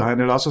skyder han,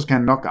 eller også så skal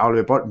han nok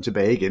aflevere bolden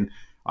tilbage igen.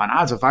 Og han har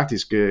altså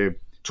faktisk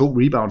 2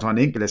 rebounds og en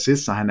enkelt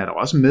assist, så han er da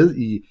også med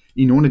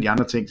i nogle af de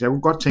andre ting. Så jeg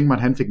kunne godt tænke mig,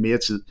 at han fik mere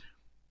tid.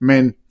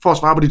 Men for at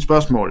svare på dit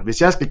spørgsmål,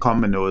 hvis jeg skal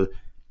komme med noget,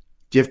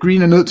 Jeff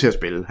Green er nødt til at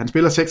spille. Han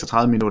spiller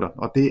 36 minutter,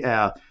 og det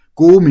er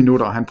gode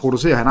minutter.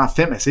 Han har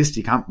 5 assists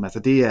i kampen. Altså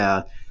det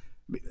er,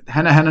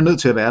 han er nødt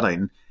til at være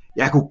derinde.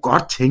 Jeg kunne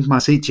godt tænke mig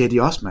at se Cedi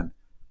Osman.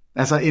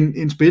 Altså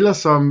en spiller,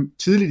 som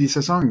tidligt i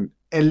sæsonen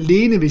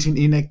alene ved sin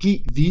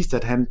energi viste,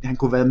 at han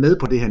kunne være med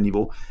på det her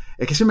niveau.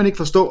 Jeg kan simpelthen ikke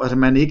forstå, at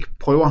man ikke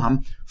prøver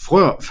ham,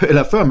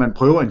 før man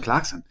prøver en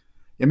Clarkson.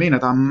 Jeg mener,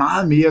 der er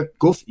meget mere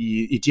guf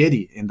i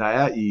Jetty, end der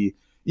er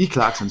i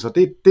Clarkson, så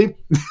det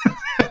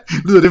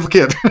Lyder det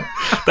forkert?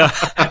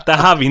 der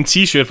har vi en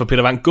t-shirt for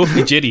Peter Wang. Guffy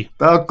Jetty.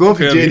 Der er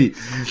Guffy Jetty.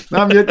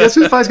 Nå, men jeg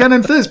synes faktisk, han er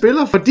en fed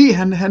spiller, fordi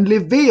han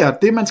leverer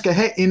det, man skal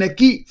have.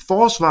 Energi,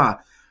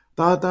 forsvar.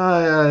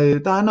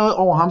 Der er noget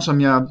over ham,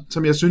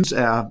 som jeg synes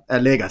er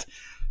lækkert.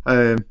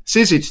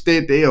 Sissic,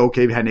 det er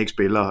okay, hvis han ikke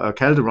spiller. Og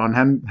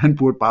Calderon, han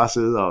burde bare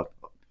sidde og...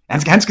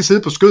 Han skal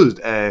sidde på skødet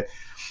af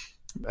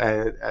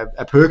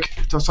Perk.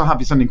 Så har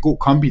vi sådan en god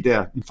kombi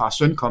der, en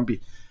far-søn kombi,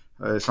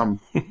 som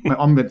med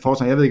omvendt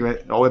forstand. Jeg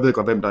ved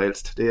godt, hvem der er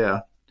ældst.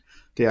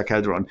 Det er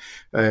Calderon.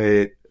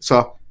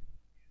 Så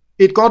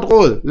et godt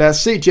råd. Lad os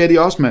se Jetty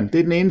Osman. Det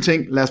er den ene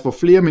ting. Lad os få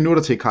flere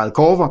minutter til Kyle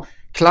Korver.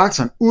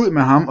 Clarkson ud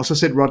med ham, og så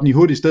sæt Rodney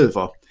Hood i stedet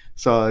for.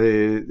 Så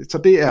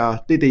det er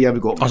det, jeg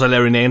vil gå med. Og så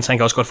Larry Nance, han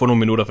kan også godt få nogle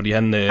minutter, fordi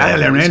han...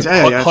 Larry Nance,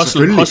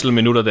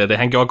 hustle-minutter der,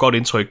 han gjorde godt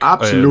indtryk.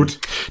 Absolut.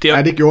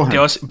 Det gjorde han. Det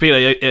er også,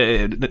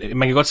 Peter,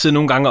 man kan godt sidde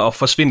nogle gange og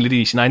forsvinde lidt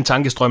i sin egen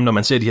tankestrøm, når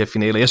man ser de her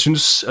finaler. Jeg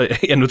synes,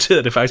 jeg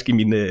noterede det faktisk i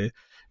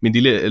min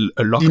lille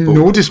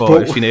logbog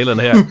for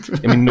finalerne her.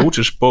 Min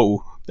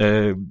notesbog.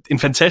 En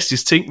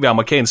fantastisk ting ved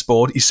amerikansk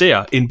sport,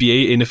 især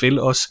NBA, NFL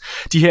også.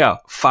 De her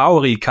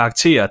farverige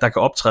karakterer, der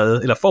kan optræde,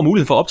 eller får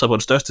mulighed for at optræde på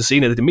den største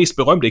scene. Det mest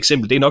berømte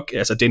eksempel, det er nok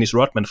altså Dennis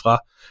Rodman fra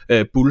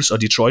Bulls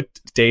og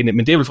Detroit-dagene.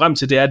 Men det jeg vil frem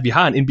til, det er, at vi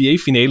har en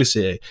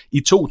NBA-finaleserie i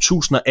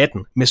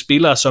 2018 med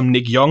spillere som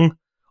Nick Young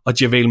og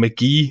JaVale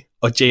McGee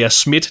og J.R.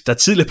 Smith, der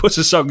tidligere på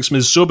sæsonen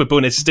smed suppe på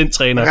en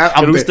assistenttræner.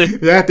 Kan du huske det?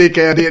 Ja, det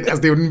kan jeg. Det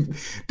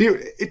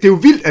er jo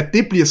vildt, at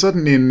det bliver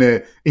sådan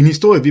en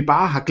historie, vi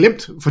bare har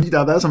glemt, fordi der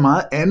har været så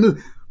meget andet.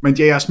 Men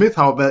J.R. Smith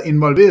har jo været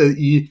involveret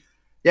i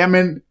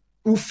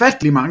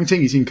ufattelig mange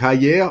ting i sin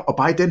karriere, og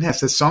bare i den her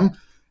sæson,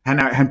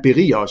 han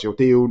beriger os jo.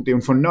 Det er jo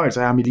en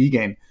fornøjelse af ham i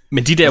ligaen.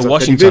 Men de der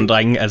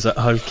Washington-drenge, altså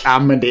hold... Ja,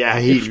 men det er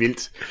helt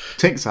vildt.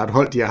 Tænk sig, at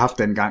hold de har haft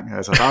dengang.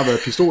 Altså, der har været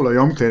pistoler i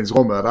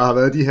omklædningsrummet, og der har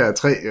været de her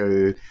 3...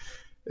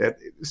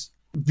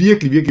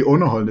 virkelig, virkelig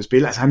underholdende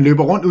spil. Altså han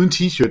løber rundt uden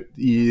t-shirt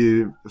i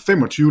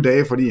 25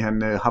 dage, fordi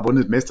han har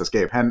vundet et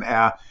mesterskab.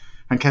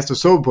 Han kaster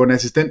så på en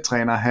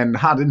assistenttræner. Han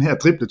har den her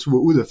dribletur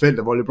ud af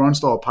feltet, hvor LeBron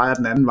står og peger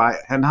den anden vej.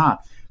 Han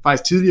har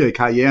faktisk tidligere i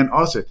karrieren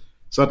også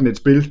sådan et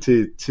spil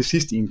til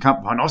sidst i en kamp,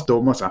 hvor han også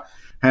dummer sig.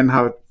 Han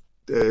har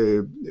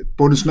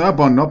bundet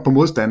snørebånden op på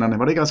modstanderne.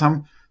 Var det ikke også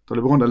ham, der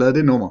løber rundt og lavede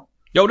det nummer?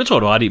 Jo, det tror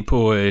du ret i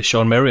på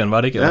Sean Marion,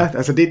 var det ikke? Eller? Ja,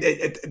 altså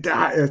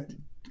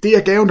det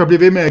er gaven, der bliver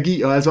ved med at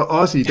give, og altså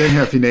også i den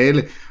her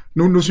finale.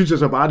 Nu synes jeg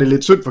så bare, det er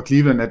lidt synd for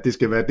Cleveland, at det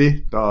skal være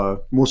det, der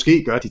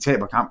måske gør, at de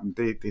taber kampen.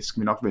 Det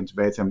skal vi nok vende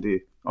tilbage til,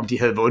 om de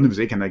havde vundet, hvis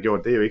ikke han havde gjort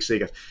det. Det er jo ikke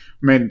sikkert.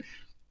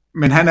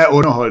 Men han er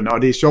underholdende,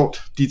 og det er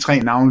sjovt, de 3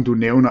 navne, du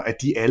nævner, at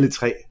de alle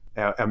 3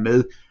 er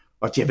med.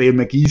 Og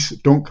JaVale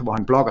McGee's dunk, hvor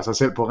han blokker sig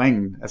selv på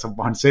ringen, altså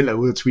hvor han selv er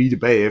ude at tweete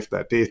bagefter,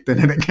 den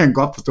kan han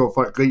godt forstå, at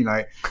folk griner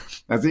af.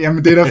 Altså,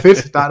 jamen det er da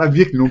fedt, der er der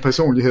virkelig nogle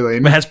personligheder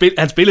inde. Men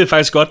han spillede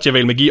faktisk godt,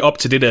 JaVale McGee, op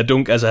til det der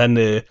dunk, altså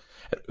han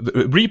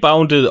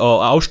rebounded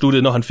og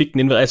afsluttede, når han fik den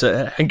ind.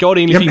 Altså han gjorde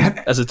det egentlig fint.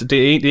 Altså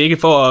det er ikke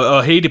for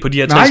at hate på de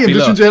her 3 spillere.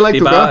 Det synes jeg heller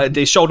ikke,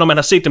 det er sjovt, når man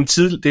har set dem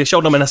det er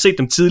sjovt, når man har set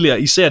dem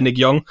tidligere, især Nick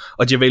Young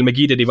og JaVale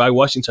McGee, da de var i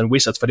Washington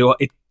Wizards, for det var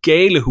et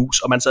galehus,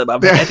 og man sad bare,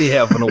 hvad er det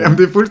her for nogen? Jamen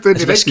det er fuldstændig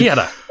altså, hvad sker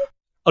der?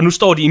 Og nu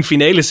står de i en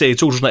finaleserie i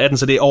 2018,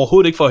 så det er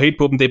overhovedet ikke for at hate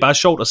på dem. Det er bare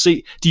sjovt at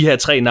se de her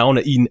 3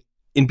 navne i en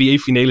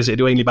NBA-finaleserie.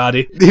 Det var egentlig bare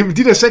det.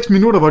 De der 6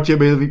 minutter, hvor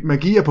JaVale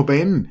McGee er på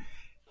banen,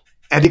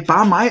 er det ikke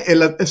bare mig,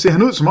 eller ser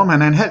han ud, som om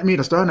han er en halv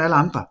meter større end alle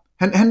andre?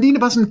 Han ligner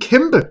bare sådan en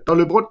kæmpe, der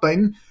løber rundt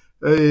derinde.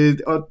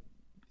 Og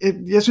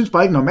jeg synes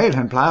bare ikke normalt,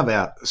 han plejer at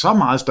være så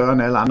meget større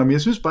end alle andre, men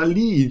jeg synes bare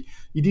lige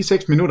i de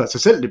 6 minutter, så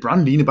selv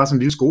LeBron lignede bare sådan en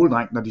lille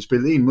skoledreng, når de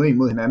spillede en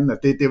mod hinanden, at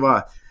det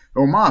var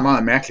meget,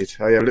 meget mærkeligt,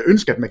 og jeg ville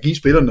ønske, at McGee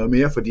spiller noget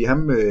mere, fordi han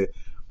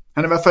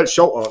er i hvert fald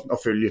sjov at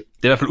følge.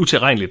 Det er i hvert fald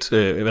utilregneligt,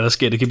 hvad der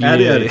sker. Det kan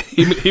blive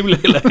himmel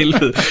eller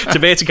helvede.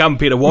 Tilbage til kampen,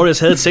 Peter. Warriors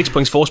havde et 6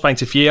 points forspring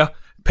til 4.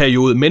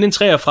 periode, men en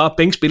 3'er fra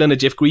bænkspillerne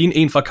Jeff Green,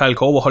 en fra Kyle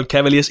Korver, holdt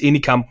Cavaliers ind i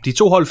kampen. De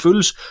 2 hold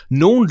følges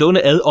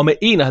nogenlunde ad, og med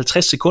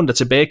 51 sekunder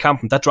tilbage i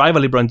kampen, der driver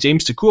LeBron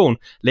James til kurven,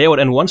 laver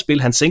et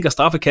and-one-spil, han sænker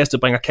straffekastet,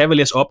 bringer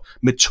Cavaliers op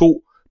med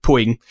 2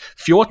 point.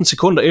 14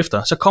 sekunder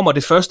efter, så kommer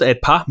det første af et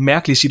par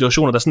mærkelige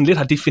situationer, der sådan lidt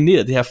har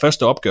defineret det her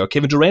første opgør.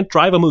 Kevin Durant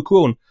driver mod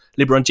kurven,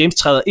 LeBron James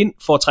træder ind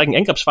for at trække en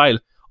angrebsfejl,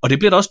 og det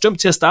bliver der også dømt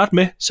til at starte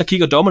med. Så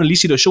kigger dommerne lige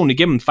situationen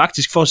igennem,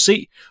 faktisk for at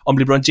se, om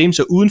LeBron James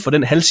er uden for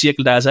den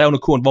halvcirkel, der altså er under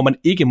kurven, hvor man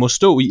ikke må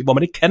stå i, hvor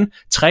man ikke kan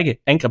trække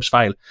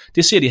angrebsfejl.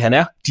 Det ser de, han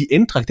er. De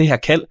ændrer det her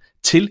kald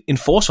til en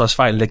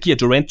forsvarsfejl, der giver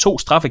Durant 2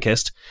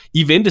 straffekast.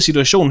 I vente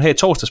situationen her i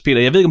torsdags,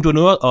 Peter. Jeg ved ikke, om du har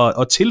noget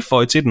at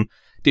tilføje til den.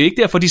 Det er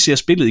ikke derfor, de ser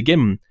spillet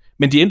igennem.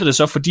 Men de ændrer det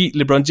så, fordi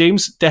LeBron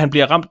James, da han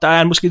bliver ramt, der er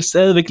han måske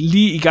stadigvæk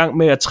lige i gang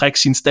med at trække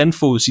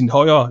sin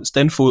højre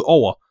standfod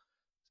over.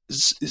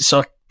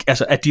 Så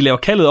altså, at de laver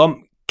kaldet om,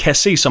 kan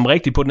ses som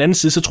rigtigt. På den anden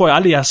side, så tror jeg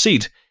aldrig, jeg har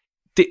set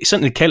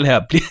sådan et kald her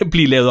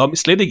blive lavet om,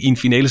 slet ikke i en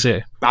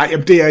finaleserie. Nej,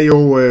 jamen det er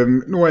jo,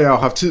 nu har jeg jo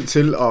haft tid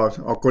til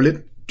at gå lidt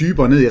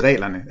dybere ned i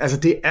reglerne. Altså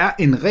det er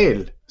en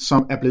regel,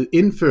 som er blevet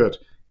indført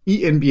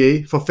i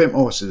NBA for 5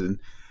 år siden,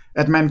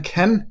 at man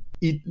kan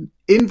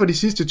inden for de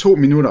sidste 2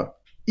 minutter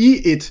i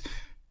et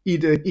i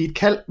et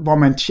kald, hvor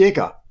man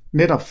tjekker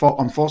netop for,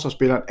 om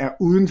forsvarsspilleren er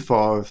uden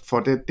for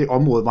det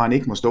område, hvor han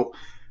ikke må stå,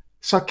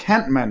 så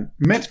kan man,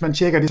 mens man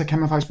tjekker det, så kan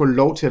man faktisk få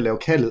lov til at lave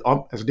kaldet om,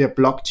 altså det her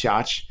block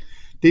charge.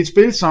 Det er et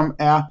spil, som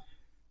er,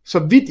 så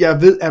vidt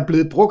jeg ved, er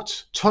blevet brugt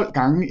 12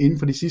 gange inden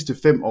for de sidste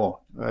 5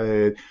 år.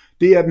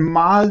 Det er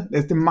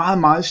meget,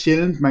 meget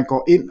sjældent, man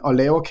går ind og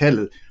laver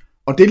kaldet.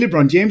 Og det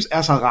LeBron James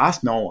er så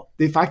rasende over,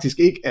 det er faktisk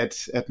ikke,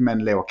 at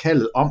man laver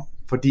kaldet om,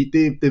 fordi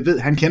det ved,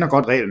 han kender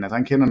godt reglerne, altså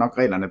han kender nok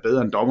reglerne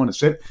bedre end dommerne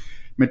selv.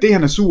 Men det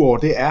han er sur over,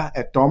 det er,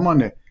 at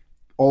dommerne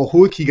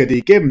overhovedet kigger det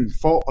igennem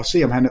for at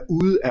se, om han er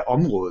ude af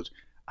området.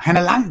 Han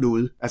er langt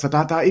ude. Altså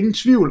der er ingen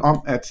tvivl om,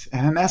 at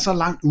han er så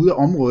langt ude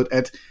af området,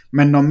 at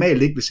man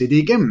normalt ikke vil se det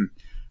igennem.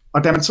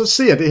 Og da man så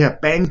ser det her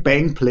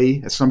bang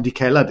play, altså som de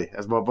kalder det,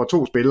 altså hvor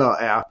 2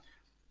 spillere er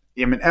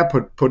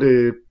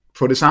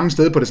på det samme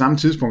sted på det samme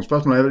tidspunkt,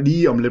 spørgsmålet er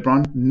lige om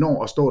LeBron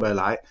når at stå der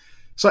eller ej,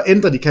 så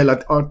ændrer de kalder,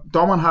 og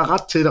dommeren har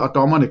ret til det, og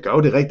dommerne gør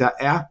det rigtigt. Der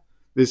er,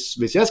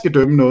 hvis jeg skal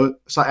dømme noget,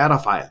 så er der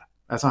fejl.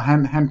 Altså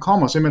han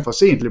kommer simpelthen for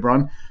sent,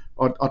 LeBron,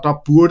 og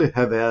der burde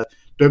have været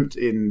dømt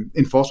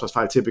en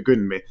forsvarsfejl til at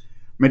begynde med.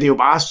 Men det er jo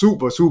bare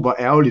super, super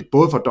ærgerligt,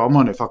 både for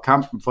dommerne, for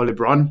kampen, for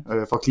LeBron,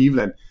 for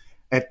Cleveland,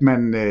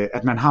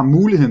 at man har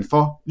muligheden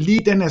for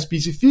lige den her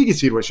specifikke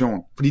situation.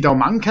 Fordi der er jo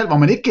mange kald, hvor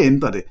man ikke kan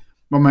ændre det,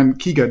 hvor man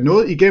kigger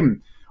noget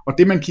igennem, og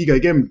det man kigger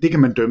igennem, det kan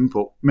man dømme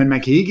på. Men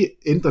man kan ikke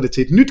ændre det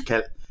til et nyt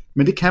kald.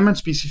 Men det kan man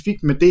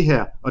specifikt med det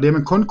her, og det har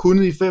man kun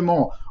kunnet i 5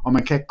 år, og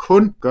man kan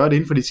kun gøre det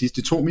inden for de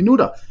sidste 2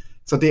 minutter.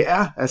 Så det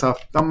er, altså,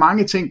 der er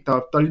mange ting,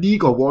 der lige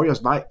går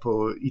Warriors vej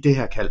i det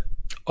her kald.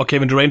 Og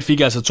Kevin Durant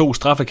fik altså 2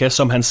 straffekast,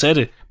 som han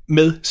satte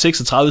med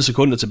 36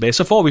 sekunder tilbage.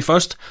 Så får vi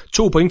først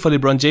 2 point fra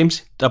LeBron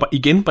James, der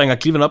igen bringer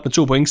Cleveland op med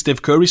 2 point. Steph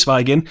Curry svarer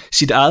igen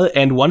sit eget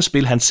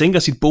and-one-spil. Han sænker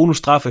sit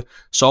bonusstraffe,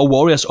 så er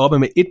Warriors oppe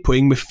med 1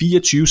 point med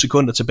 24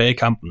 sekunder tilbage i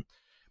kampen.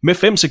 Med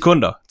 5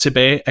 sekunder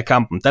tilbage af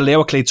kampen, der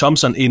laver Klay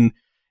Thompson en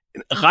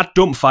ret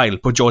dum fejl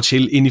på George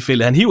Hill ind i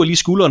feltet. Han hiver lige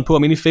skulderen på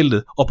ham ind i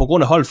feltet, og på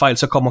grund af holdfejl,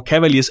 så kommer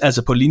Cavaliers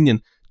altså på linjen.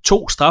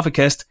 2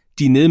 straffekast,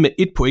 de er nede med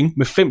 1 point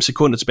med 5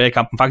 sekunder tilbage i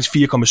kampen. Faktisk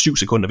 4,7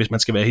 sekunder, hvis man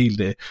skal være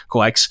helt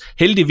korrekt.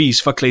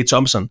 Heldigvis for Klay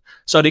Thompson,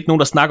 så er det ikke nogen,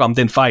 der snakker om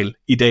den fejl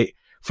i dag.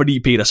 Fordi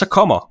Peter, så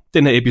kommer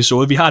den her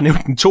episode. Vi har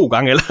nævnt den 2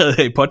 gange allerede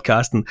her i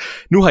podcasten.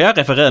 Nu har jeg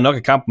refereret nok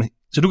af kampen,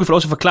 så du kan få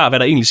lov til at forklare, hvad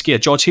der egentlig sker.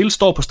 George Hill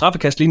står på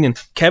straffekastlinjen.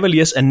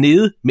 Cavaliers er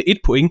nede med 1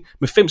 point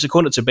med 5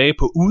 sekunder tilbage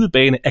på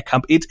udebane af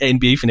kamp 1 af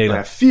NBA-finalen.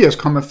 Ja,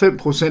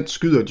 80,5%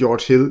 skyder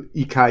George Hill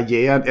i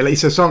karrieren, eller i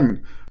sæsonen,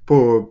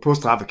 på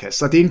straffekast.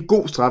 Så det er en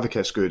god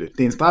straffekastskytte. Det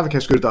er en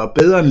straffekastskytte, der er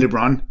bedre end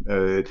LeBron.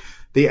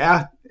 Det er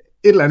et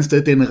eller andet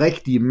sted den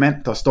rigtige mand,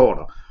 der står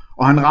der.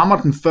 Og han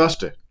rammer den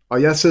første.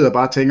 Og jeg sidder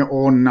bare og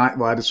tænker, nej,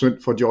 hvor er det synd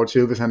for George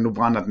Hill, hvis han nu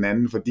brænder den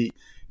anden, fordi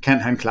kan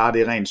han klare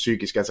det rent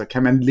psykisk? Altså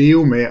kan man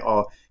leve med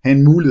at have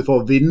en mulighed for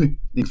at vinde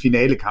en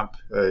finalekamp?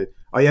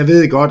 Og jeg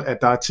ved godt, at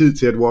der er tid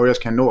til, at Warriors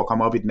kan nå at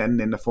komme op i den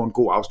anden ende og få en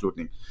god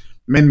afslutning.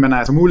 Men man har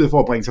altså mulighed for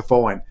at bringe sig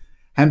foran.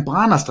 Han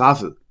brænder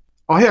straffet.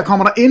 Og her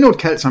kommer der endnu et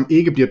kald, som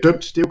ikke bliver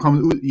dømt. Det er jo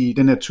kommet ud i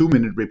den her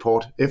 2-minute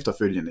report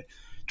efterfølgende.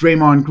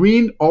 Draymond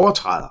Green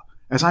overtræder.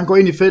 Altså han går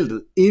ind i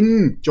feltet,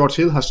 inden George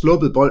Hill har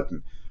sluppet bolden,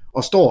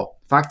 og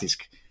står faktisk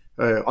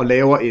og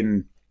laver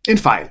en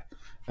fejl.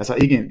 Altså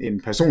ikke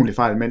en personlig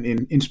fejl, men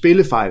en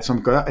spillefejl,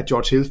 som gør, at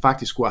George Hill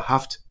faktisk skulle have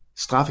haft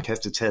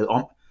straffekastet taget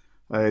om.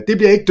 Det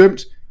bliver ikke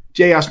dømt.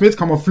 J.R. Smith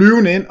kommer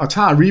flyvende ind og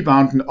tager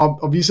rebounden,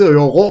 og vi sidder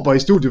jo og råber i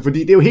studiet, fordi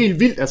det er jo helt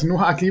vildt. Altså nu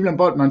har Cleveland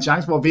bolden og en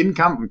chance for at vinde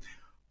kampen.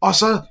 Og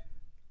så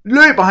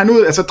løber han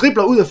ud, altså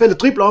dribler ud af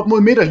feltet, dribler op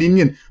mod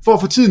midterlinjen, for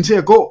at få tiden til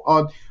at gå,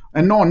 og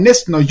han når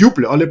næsten at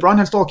juble, og LeBron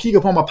han står og kigger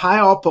på ham og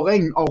peger op på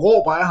ringen, og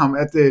råber af ham,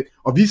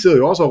 og vi sidder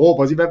jo også og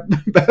råber og siger,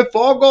 hvad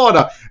foregår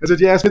der?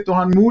 Altså J.R. Smith, du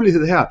har en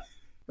mulighed her.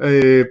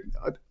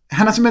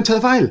 Han har simpelthen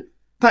taget fejl.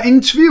 Der er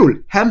ingen tvivl,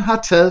 han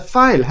har taget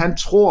fejl. Han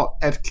tror,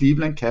 at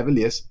Cleveland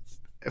Cavaliers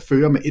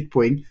fører med 1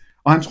 point,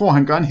 og han tror,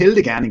 han gør en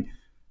heltegerning.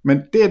 Men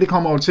det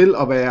kommer jo til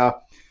at være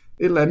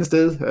et eller andet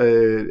sted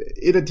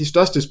et af de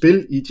største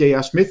spil i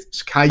J.R.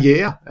 Smiths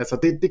karriere. Altså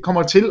det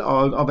kommer til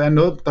at være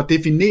noget, der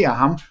definerer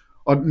ham,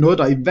 og noget,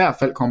 der i hvert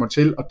fald kommer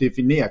til at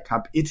definere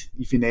kamp 1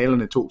 i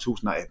finalerne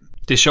 2018.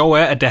 Det sjove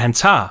er, at da han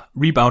tager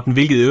rebounden,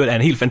 hvilket i øvrigt er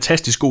en helt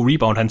fantastisk god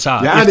rebound, han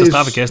tager efter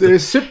straffekastet. Det er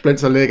simpelthen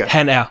så lækkert.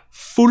 Han er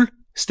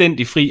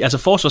fuldstændig fri. Altså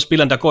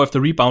forsvarsspilleren, der går efter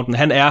rebounden,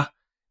 han er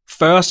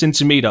 40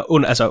 cm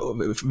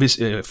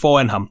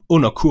foran ham,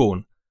 under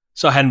kurven.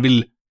 Så han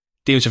vil,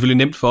 det er jo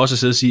selvfølgelig nemt for os at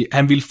sidde og sige,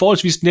 han vil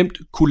forholdsvis nemt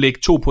kunne lægge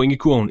 2 point i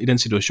kurven i den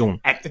situation.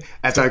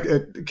 Altså,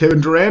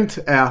 Kevin Durant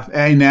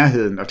er i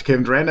nærheden, og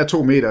Kevin Durant er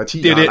 2 meter og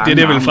 10 det er det,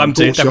 jeg vil frem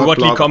til. Der kunne godt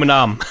lige komme en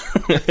arm.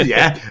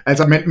 Ja,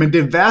 altså, men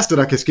det værste,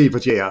 der kan ske for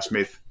J.R.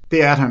 Smith,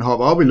 det er, at han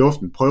hopper op i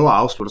luften, prøver at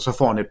afslutte, og så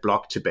får han et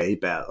blok tilbage i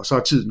bæret, og så er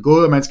tiden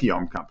gået, og man skal i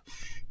omkamp.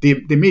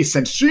 Det mest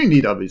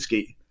sandsynlige, der vil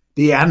ske,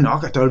 det er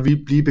nok, at der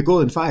vil blive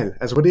begået en fejl.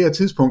 Altså på det her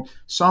tidspunkt,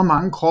 så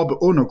mange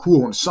kroppe under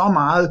kurven, så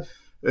meget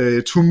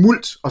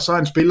tumult, og så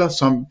en spiller,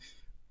 som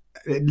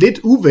lidt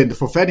uventet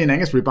får fat i en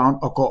angrebsrebound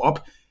og går op.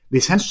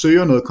 Hvis han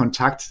søger noget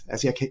kontakt,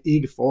 altså jeg kan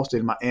ikke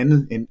forestille mig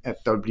andet, end at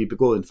der vil blive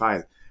begået en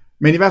fejl.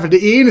 Men i hvert fald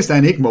det eneste,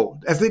 han ikke må,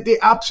 altså det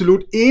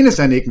absolut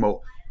eneste, han ikke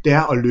må, det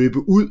er at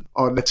løbe ud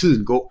og lade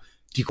tiden gå.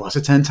 De kunne også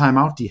have taget en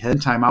timeout. De havde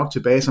en timeout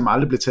tilbage, som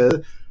aldrig blev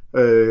taget.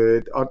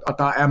 Og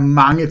der er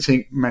mange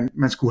ting,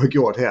 man skulle have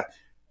gjort her.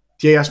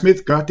 J.R. Smith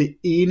gør det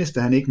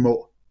eneste, han ikke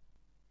må.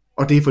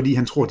 Og det er, fordi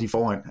han tror, de er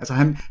foran. Altså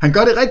han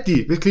gør det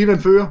rigtigt, hvis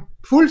Cleveland fører.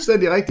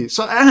 Fuldstændig rigtigt.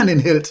 Så er han en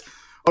helt.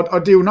 Og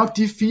det er jo nok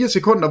de 4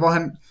 sekunder, hvor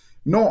han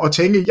når at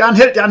tænke, jeg er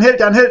en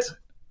helt.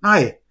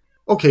 Nej,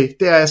 okay,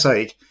 det er jeg så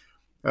ikke.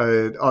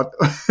 Og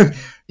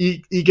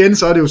igen,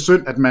 så er det jo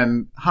synd, at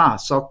man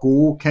har så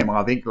gode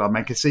kameravinkler, og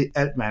man kan se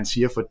alt, hvad han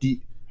siger,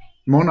 fordi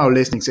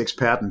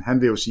mundaflæsningseksperten,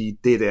 han vil jo sige,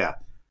 det der,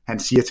 han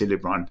siger til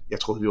LeBron, jeg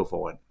troede, vi var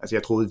foran. Altså,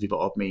 jeg troede, vi var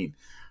op med en.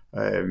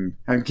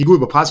 Han gik ud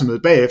på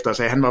pressemødet bagefter og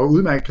sagde, at han var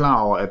udmærket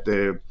klar over,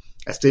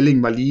 at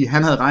stillingen var lige.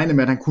 Han havde regnet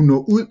med, at han kunne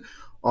nå ud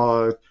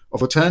og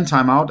få taget en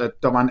timeout, at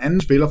der var en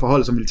anden spiller for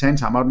holdet, som ville tage en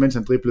timeout, mens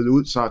han driblede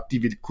ud, så de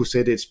ville kunne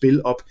sætte et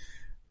spil op.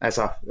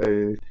 Altså,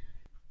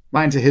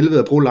 vejen til helvede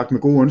er brolagt med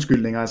gode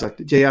undskyldninger. Altså,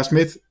 J.R.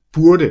 Smith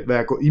burde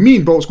være i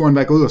min bog skulle han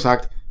være gået ud og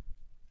sagt,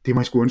 det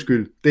må jeg sgu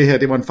undskylde. Det her,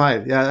 det var en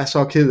fejl. Jeg er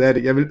så ked af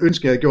det. Jeg vil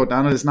ønske, jeg havde gjort det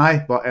anderledes.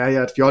 Nej, hvor er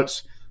jeg et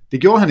fjols.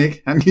 Det gjorde han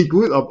ikke. Han gik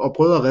ud og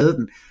prøvede at redde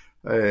den.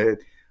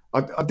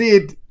 Og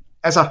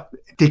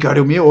det gør det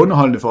jo mere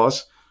underholdende for os.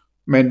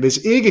 Men hvis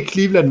ikke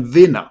Cleveland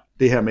vinder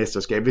det her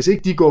mesterskab, hvis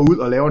ikke de går ud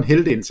og laver en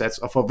helteindsats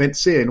og får vendt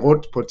serien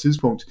rundt på et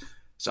tidspunkt,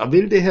 så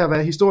vil det her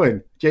være historien.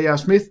 J.R.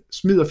 Smith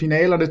smider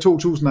finalerne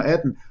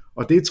 2018,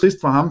 og det er trist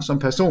for ham som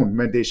person,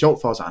 men det er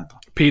sjovt for os andre.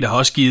 Peter har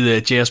også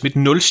givet J.R. Smith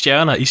 0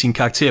 stjerner i sin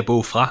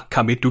karakterbog fra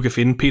kamp 1. Du kan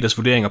finde Peters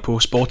vurderinger på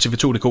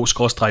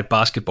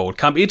sporttv2.dk/basketball.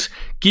 Kamp 1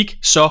 gik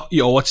så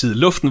i overtid.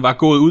 Luften var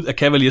gået ud af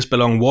Cavaliers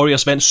ballon.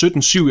 Warriors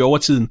vandt 17-7 i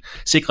overtiden,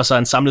 sikrer sig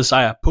en samlet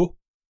sejr på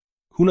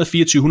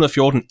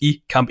 124-114 i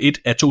kamp 1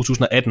 af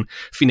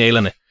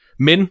 2018-finalerne.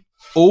 Men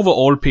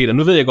overall, Peter,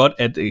 nu ved jeg godt,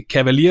 at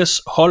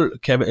Cavaliers hold,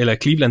 eller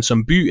Cleveland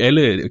som by,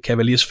 alle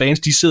Cavaliers fans,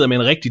 de sidder med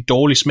en rigtig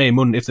dårlig smag i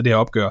munden efter det her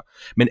opgør.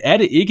 Men er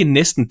det ikke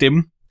næsten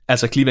dem,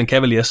 altså Cleveland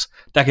Cavaliers,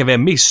 der kan være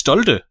mest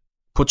stolte,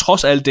 på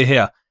trods af alt det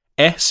her,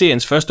 af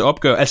seriens første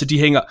opgør? Altså, de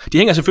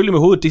hænger selvfølgelig med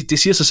hovedet, det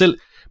siger sig selv,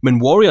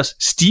 men Warriors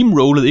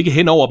steamrollede ikke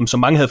hen over dem, som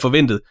mange havde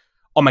forventet.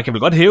 Og man kan vel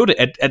godt hævde,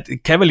 at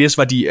Cavaliers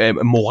var de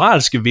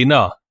moralske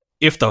vindere,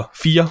 efter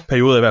 4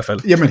 perioder i hvert fald.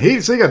 Jamen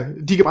helt sikkert.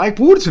 De kan bare ikke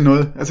bruge det til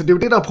noget. Altså det er jo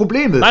det, der er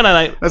problemet.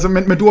 Nej. Altså,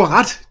 men du har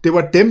ret. Det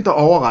var dem, der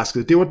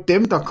overraskede. Det var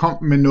dem, der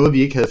kom med noget,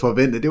 vi ikke havde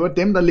forventet. Det var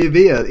dem, der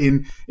leverede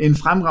en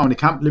fremragende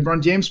kamp.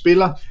 LeBron James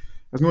spiller,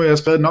 altså nu har jeg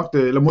skrevet nok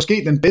det, eller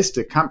måske den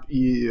bedste kamp,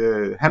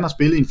 han har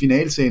spillet i en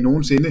finalserie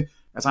nogensinde.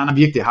 Altså han har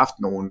virkelig haft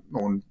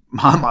nogle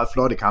meget, meget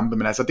flotte kampe,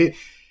 men altså det,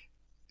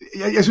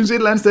 jeg synes et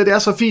eller andet sted, det er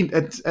så fint,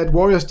 at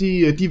Warriors,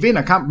 de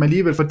vinder kampen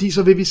alligevel, fordi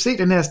så vil vi se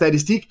den her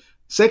statistik.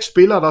 6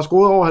 spillere, der har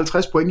scoret over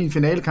 50 point i en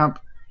finalekamp.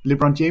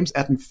 LeBron James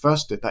er den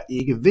første, der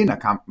ikke vinder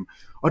kampen.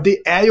 Og det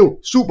er jo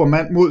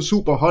Superman mod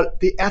Superhold.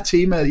 Det er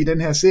temaet i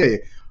den her serie.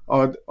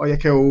 Og jeg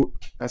kan jo,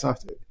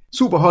 altså,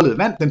 Superholdet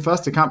vandt den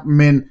første kamp,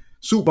 men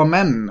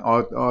Supermanden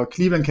og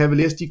Cleveland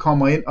Cavaliers, de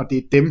kommer ind, og det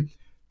er dem,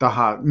 der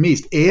har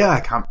mest ære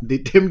af kampen. Det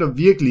er dem, der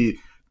virkelig,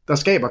 der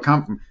skaber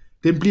kampen.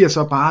 Den bliver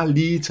så bare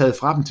lige taget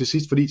fra dem til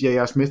sidst, fordi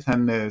J.R. Smith,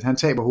 han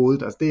taber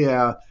hovedet.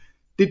 Altså,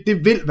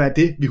 det vil være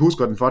det, vi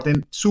husker den for.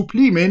 Den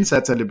sublime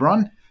indsats af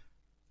LeBron,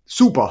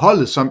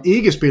 superholdet, som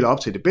ikke spiller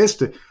op til det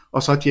bedste,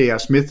 og så J.R.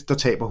 Smith, der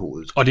taber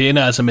hovedet. Og det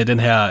ender altså med den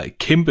her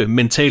kæmpe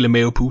mentale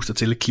mavepuster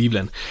til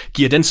Cleveland.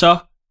 Giver den så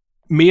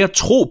mere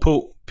tro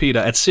på,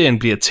 Peter, at serien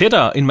bliver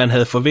tættere, end man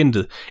havde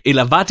forventet?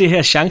 Eller var det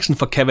her chancen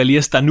for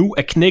Cavaliers, der nu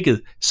er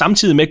knækket,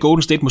 samtidig med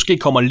Golden State måske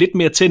kommer lidt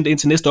mere tændt ind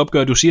til næste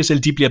opgør? Du siger selv,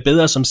 de bliver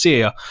bedre som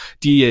serier,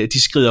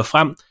 de skrider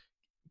frem.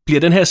 Bliver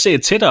den her serie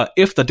tættere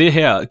efter det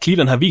her,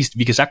 Cleveland har vist,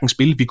 vi kan sagtens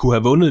spille, vi kunne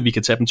have vundet, vi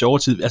kan tage dem til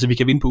overtid, altså vi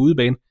kan vinde på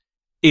udebane?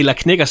 Eller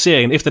knækker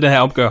serien efter den her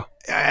opgør?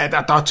 Ja,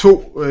 der er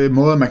 2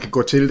 måder, man kan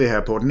gå til det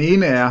her på. Den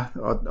ene er,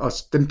 og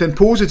den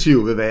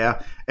positive vil være,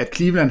 at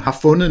Cleveland har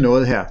fundet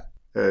noget her.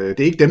 Det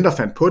er ikke dem, der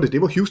fandt på det,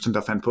 det var Houston,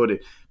 der fandt på det.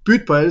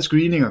 Byt på alle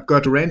screeninger, gør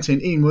Durant til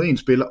en 1-mod-1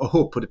 spiller og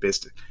håb på det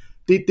bedste.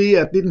 Det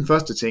er den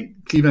første ting,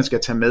 Cleveland skal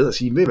tage med og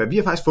sige, ved hvad, vi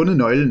har faktisk fundet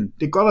nøglen. Det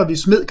kan godt være, at vi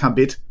smed kamp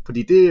 1,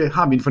 fordi det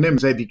har vi en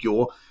fornemmelse af, at vi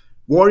gjorde.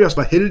 Warriors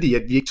var heldige,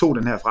 at vi ikke tog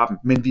den her fra dem,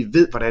 men vi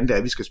ved, hvordan det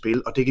er, vi skal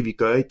spille, og det kan vi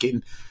gøre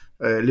igen.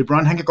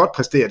 LeBron, han kan godt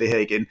præstere det her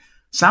igen.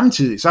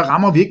 Samtidig så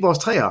rammer vi ikke vores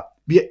træer.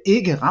 Vi har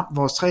ikke ramt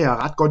vores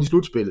træer ret godt i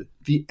slutspillet.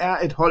 Vi er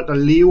et hold, der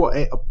lever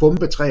af at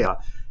bombe træer.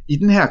 I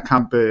den her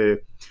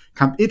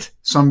kamp 1,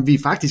 som vi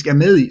faktisk er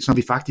med i, som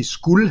vi faktisk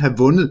skulle have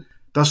vundet,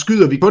 der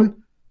skyder vi kun,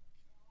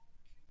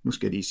 nu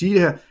skal jeg lige sige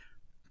det her,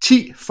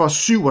 10 for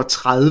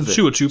 37.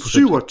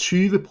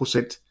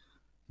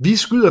 27%. Vi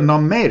skyder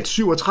normalt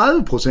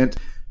 37%.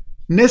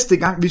 Næste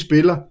gang vi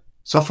spiller,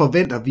 så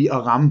forventer vi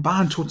at ramme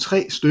bare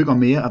 2-3 stykker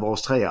mere af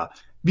vores træer.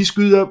 Vi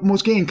skyder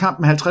måske en kamp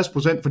med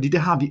 50%, fordi det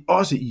har vi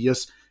også i os.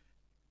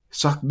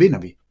 Så vinder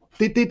vi.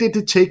 Det er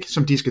det take,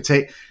 som de skal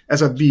tage.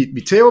 Altså,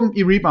 vi tæver dem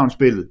i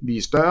rebound-spillet. Vi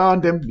er større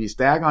end dem, vi er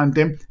stærkere end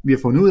dem. Vi har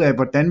fundet ud af,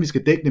 hvordan vi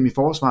skal dække dem i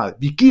forsvaret.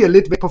 Vi giver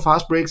lidt væk på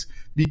fast breaks.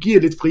 Vi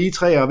giver lidt frie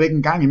træer væk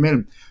en gang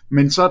imellem.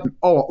 Men sådan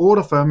over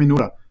 48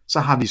 minutter, så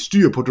har vi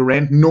styr på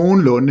Durant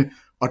nogenlunde,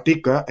 og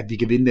det gør, at vi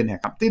kan vinde den her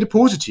kamp. Det er det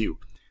positive.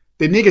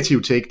 Det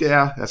negative take, det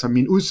er altså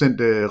min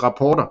udsendte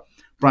reporter,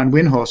 Brian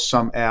Windhorst,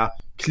 som er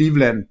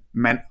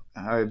Cleveland-mand,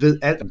 ved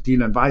alt om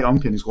Cleveland, var i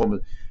omklædningsrummet.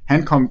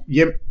 Han kom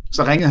hjem,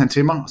 så ringede han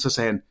til mig, og så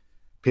sagde han,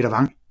 Peter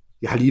Wang,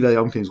 jeg har lige været i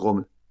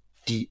omklædningsrummet.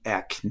 De er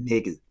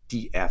knækket.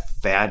 De er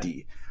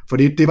færdige. For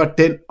det var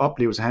den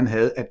oplevelse, han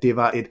havde, at det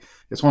var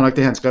jeg tror nok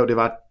det han skrev, det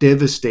var et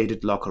devastated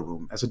locker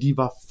room. Altså de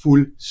var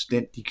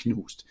fuldstændig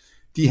knust.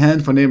 De havde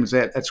en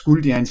fornemmelse af, at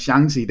skulle de have en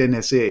chance i den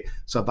her serie,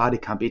 så var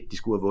det kamp 1, de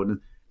skulle have vundet.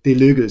 Det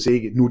lykkedes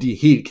ikke. Nu er de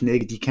helt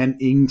knækket. De kan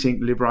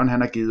ingenting. LeBron,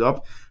 han har givet op.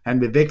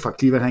 Han vil væk fra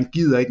Cleveland. Han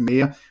gider ikke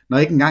mere. Når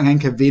ikke engang han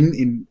kan vinde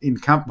en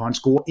kamp, hvor han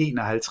scorer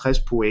 51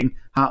 point,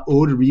 har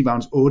 8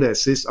 rebounds, 8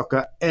 assists og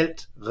gør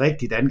alt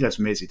rigtigt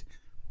angrebsmæssigt,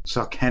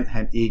 så kan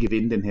han ikke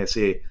vinde den her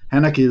serie.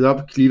 Han har givet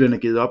op. Cleveland har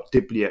givet op.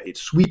 Det bliver et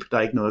sweep. Der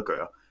er ikke noget at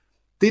gøre.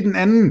 Det er den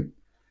anden.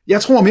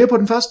 Jeg tror mere på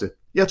den første.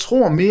 Jeg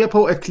tror mere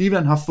på, at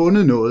Cleveland har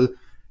fundet noget.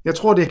 Jeg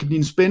tror, det kan blive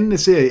en spændende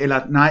serie.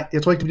 Eller nej,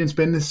 jeg tror ikke, det bliver en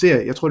spændende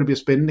serie. Jeg tror, det bliver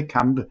spændende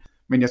kampe.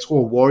 Men jeg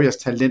tror, Warriors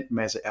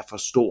talentmasse er for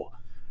stor.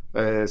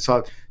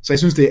 Så jeg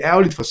synes, det er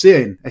ærgerligt for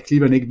serien, at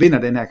Cleveland ikke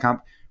vinder den her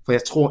kamp, for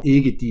jeg tror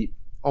ikke, de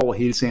over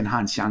hele serien har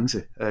en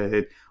chance.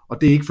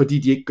 Og det er ikke, fordi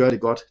de ikke gør det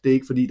godt. Det er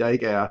ikke, fordi der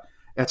ikke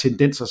er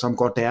tendenser, som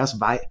går deres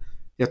vej.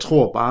 Jeg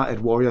tror bare, at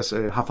Warriors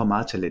har for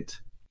meget talent.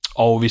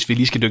 Og hvis vi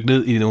lige skal dykke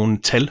ned i nogle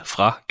tal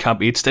fra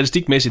kamp 1.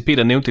 Statistikmæssigt,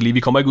 Peter nævnte det lige, vi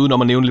kommer ikke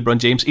udenom at nævne LeBron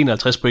James,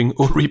 51 point,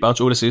 8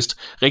 rebounds, 8 assists,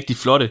 rigtig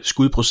flotte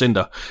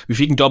skudprocenter. Vi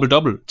fik en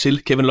double-double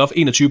til Kevin Love,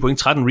 21 point,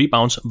 13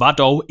 rebounds, var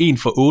dog 1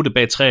 for 8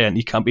 bag træerne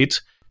i kamp 1.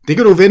 Det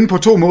kan du vende på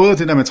 2 måder,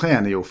 det der med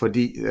træerne jo,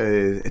 fordi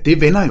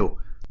det vender jo.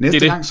 Næste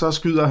gang så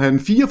skyder han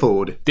 4 for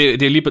 8.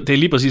 Det er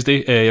lige præcis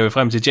det, jeg vil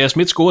frem til. J.R.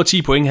 Smith scorede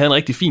 10 point, havde en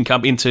rigtig fin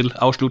kamp indtil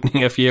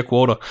afslutningen af 4.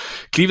 kvartal.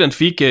 Cleveland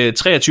fik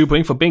 23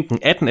 point fra bænken,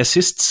 18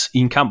 assists i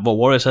en kamp,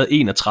 hvor Warriors havde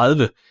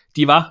 31.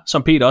 De var,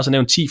 som Peter også har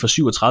nævnt, 10 for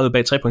 37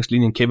 bag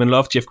 3-pointslinjen. Kevin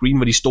Love, Jeff Green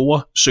var de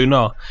store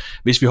syndere.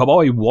 Hvis vi hopper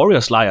over i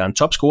Warriors-lejren,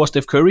 topscorer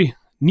Steph Curry,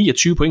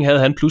 29 point havde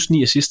han, plus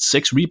 9 assists,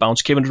 6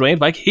 rebounds. Kevin Durant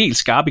var ikke helt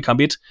skarp i kamp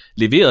 1,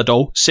 leverede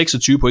dog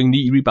 26 point,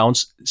 9 rebounds,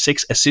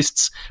 6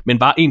 assists, men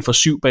var 1 for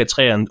 7 bag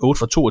træerne, 8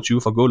 for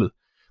 22 fra gulvet.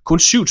 Kun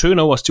 7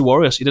 turnovers til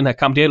Warriors i den her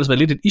kamp. Det har ellers været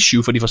lidt et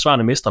issue for de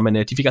forsvarende mestre, men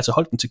de fik altså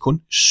holdt den til kun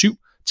 7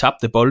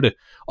 tabte bolde.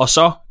 Og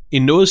så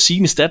en noget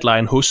sigende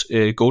statline hos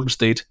Golden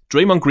State.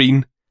 Draymond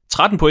Green,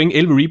 13 point,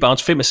 11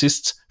 rebounds, 5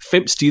 assists,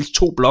 5 steals,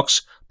 2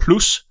 blocks,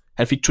 plus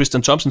han fik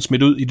Tristan Thompson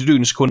smidt ud i det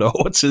døende sekunder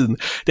over tiden.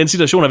 Den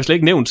situation har vi slet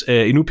ikke nævnt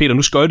endnu, Peter.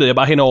 Nu skøjtede jeg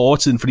bare hen over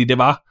overtiden, fordi det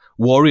var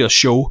Warriors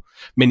show.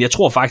 Men jeg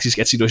tror faktisk,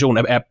 at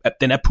situationen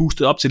den er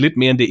pustet op til lidt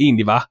mere, end det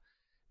egentlig var.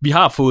 Vi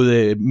har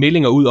fået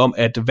meldinger ud om,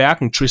 at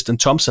hverken Tristan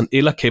Thompson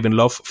eller Kevin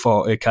Love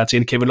får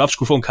karantæne. Kevin Love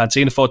skulle få en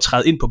karantæne for at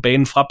træde ind på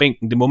banen fra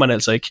bænken. Det må man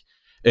altså ikke.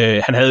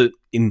 Han havde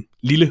en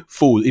lille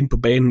fod ind på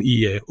banen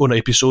under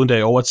episoden der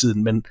i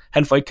overtiden, men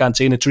han får ikke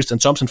karantæne. Tristan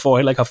Thompson får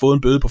heller ikke have fået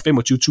en bøde på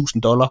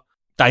 $25,000.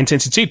 Der er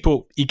intensitet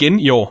på igen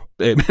i år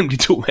mellem de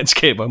to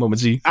mandskaber, må man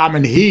sige. Ja,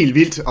 men helt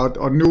vildt,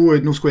 og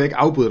nu skulle jeg ikke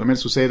afbryde dig,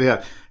 mens du sagde det her.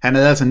 Han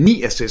havde altså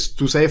 9 assists.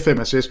 Du sagde 5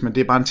 assists, men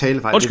det er bare en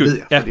talefejl. Undskyld, det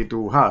ved jeg, fordi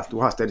du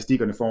har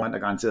statistikkerne foran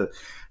dig garanteret.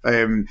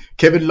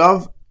 Kevin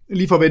Love,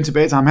 lige for at vende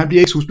tilbage til ham, han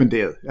bliver ikke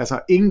suspenderet. Altså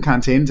ingen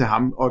karantæne til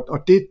ham, og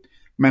det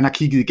man har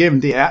kigget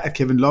igennem, det er, at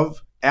Kevin Love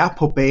er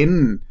på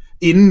banen,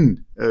 inden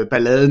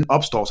balladen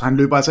opstår, så han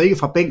løber altså ikke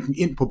fra bænken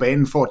ind på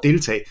banen for at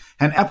deltage.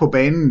 Han er på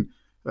banen.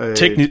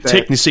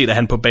 Teknisk set er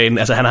han på banen,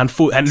 altså han har en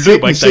fod, han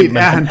løber ikke derinde,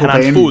 men han har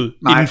en fod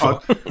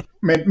indenfor.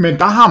 Men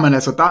der har man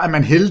altså, der er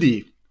man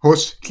heldig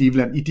hos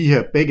Cleveland i de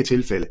her begge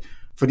tilfælde,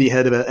 fordi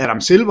havde det været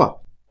Adam Silver,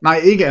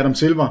 ikke Adam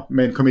Silver,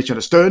 men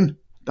Commissioner Stern,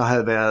 der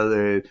havde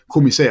været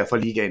kommissær for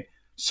ligaen,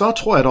 så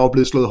tror jeg, der var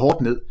blevet slået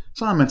hårdt ned.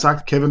 Så har man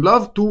sagt, Kevin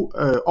Love, du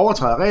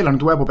overtræder reglerne,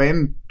 du er på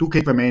banen, du kan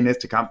ikke være med i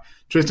næste kamp.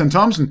 Tristan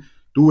Thompson,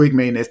 du er ikke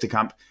med i næste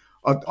kamp.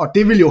 Og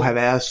det ville jo have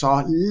været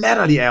så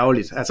latterligt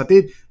ærgerligt.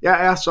 Altså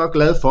jeg er så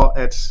glad for,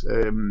 at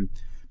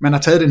man har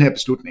taget den her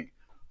beslutning.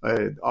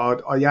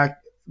 Og jeg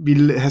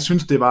ville have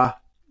syntes, det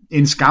var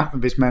en skam,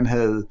 hvis man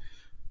havde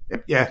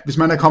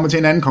kommet til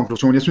en anden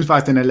konklusion. Jeg synes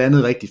faktisk, den er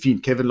landet rigtig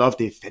fint. Kevin Love,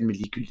 det er fandme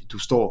ligegyldigt. Du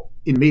står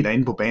 1 meter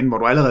inde på banen, hvor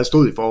du allerede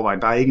stod i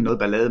forvejen. Der er ikke noget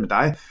ballade med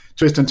dig.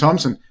 Tristan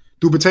Thompson,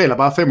 du betaler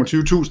bare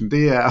 $25,000.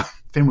 Det er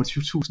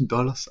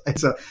 $25,000.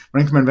 Altså,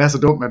 hvordan kan man være så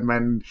dum, at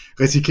man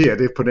risikerer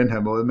det på den her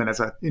måde? Men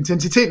altså,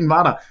 intensiteten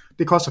var der.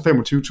 Det koster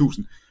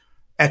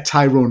 $25,000. At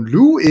Tyronn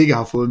Lue ikke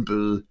har fået en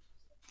bøde,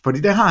 fordi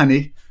det har han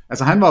ikke.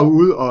 Altså, han var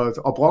ude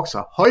og brokte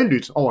sig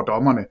højlydt over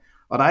dommerne.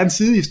 Og der er en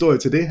sidehistorie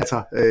til det.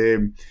 Altså,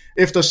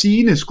 efter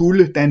sigende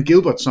skulle Dan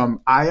Gilbert, som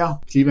ejer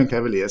Cleveland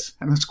Cavaliers,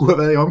 han skulle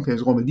have været i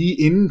omklædningsrummet lige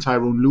inden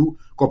Tyronn Lue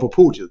går på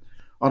podiet.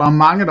 Og der er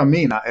mange, der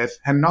mener, at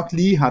han nok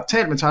lige har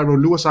talt med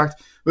Tyronn Lue og sagt,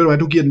 ved du hvad,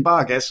 du giver den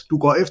bare gas, du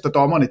går efter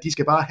dommerne, de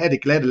skal bare have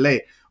det glatte lag,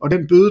 og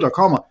den bøde, der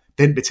kommer,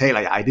 den betaler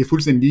jeg. Det er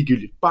fuldstændig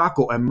ligegyldigt. Bare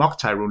gå amok,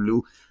 Tyronn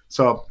Lue.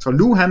 Så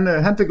Lue,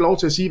 han fik lov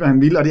til at sige, hvad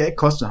han ville, og det har ikke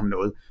kostet ham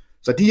noget.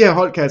 Så de her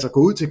hold kan altså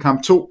gå ud til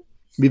kamp 2.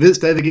 Vi ved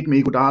stadigvæk ikke med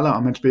Iguodala,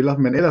 om han spiller,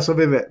 men ellers så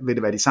vil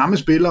det være de samme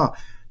spillere.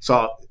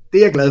 Så det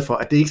er jeg glad for,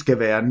 at det ikke skal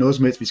være noget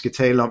som helst, vi skal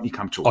tale om i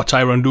kamp 2. Og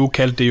Tyronn Lue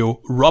kaldte det jo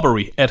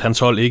robbery, at hans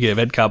hold ikke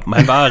vandt kampen.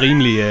 Han var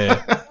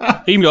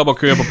rimelig op at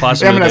køre på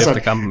pressemødet efter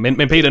kampen.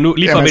 Men Peter, nu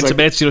lige for at vende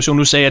tilbage til situationen,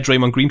 nu sagde jeg, at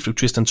Draymond Green fik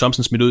Tristan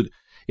Thompson smidt ud.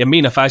 Jeg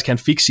mener faktisk, at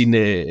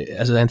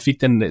han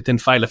fik den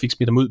fejl, der fik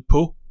smidt ham ud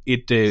på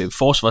et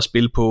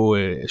forsvarsspil på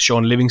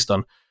Sean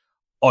Livingston.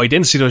 Og i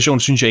den situation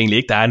synes jeg egentlig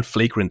ikke, der er en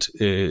flagrant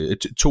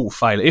 2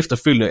 fejl.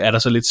 Efterfølgende er der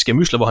så lidt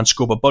skærmysler, hvor han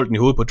skubber bolden i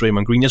hovedet på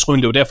Draymond Green. Jeg tror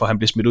egentlig, det var derfor, han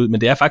blev smidt ud,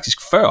 men det er faktisk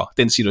før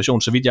den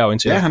situation, så vidt jeg er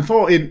orienteret.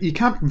 Ja, i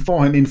kampen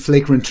får han en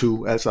flagrant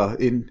 2, altså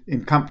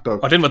en kamp, der...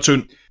 Og den var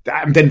tynd.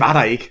 Den var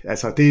der ikke.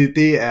 Altså,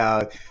 det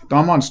er...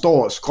 Dommeren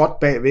står skråt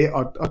bagved,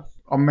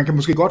 og man kan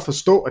måske godt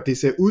forstå, at det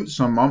ser ud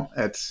som om,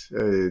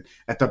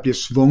 at der bliver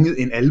svunget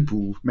en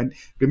albue.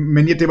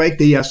 Men det var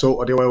ikke det, jeg så,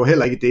 og det var jo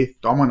heller ikke det,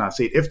 dommeren har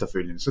set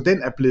efterfølgende. Så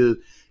den er blevet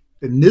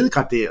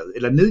nedgraderet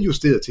eller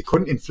nedjusteret til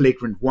kun en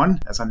flagrant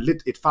 1, altså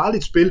et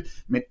farligt spil,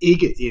 men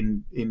ikke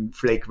en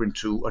flagrant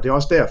 2, og det er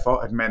også derfor,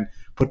 at man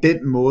på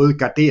den måde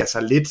garderer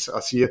sig lidt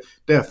og siger,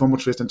 derfor må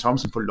Tristan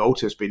Thompson få lov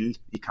til at spille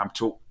i kamp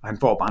 2, og han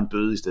får bare en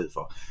bøde i stedet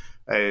for.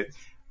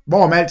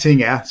 Hvorom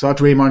alting er, så er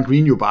Draymond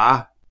Green jo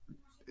bare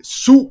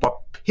super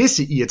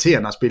pisse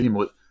irriterende at spille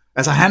imod.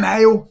 Altså han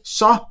er jo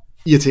så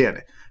irriterende.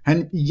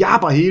 Han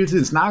japper hele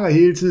tiden, snakker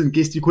hele tiden,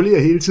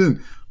 gestikulerer hele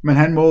tiden, men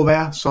han må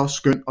være så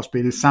skøn at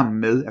spille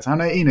sammen med. Altså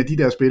han er en af de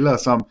der spillere,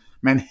 som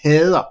man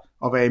hader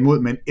at være imod,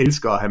 men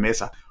elsker at have med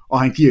sig.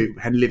 Og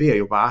han leverer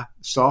jo bare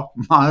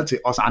så meget til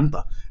os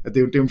andre, at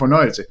det er jo en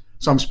fornøjelse.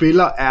 Som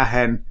spiller er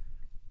han,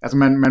 altså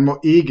man må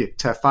ikke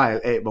tage fejl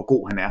af, hvor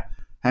god han er.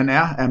 Han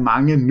er af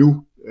mange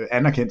nu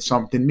anerkendt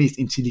som den mest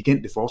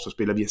intelligente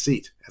forsvarsspiller, vi har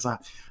set. Altså,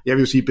 jeg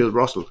vil jo sige, Bill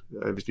Russell,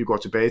 hvis vi går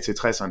tilbage til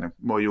 60'erne,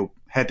 må jo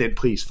have den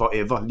pris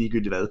forever,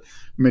 ligegyldigt hvad.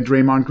 Men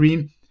Draymond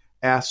Green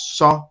er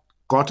så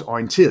godt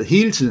orienteret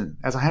hele tiden.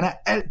 Altså, han er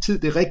altid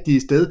det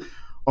rigtige sted,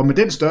 og med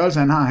den størrelse,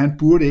 han har, han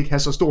burde ikke have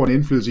så stor en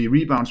indflydelse i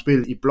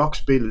rebound-spillet, i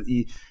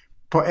blokspillet,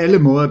 på alle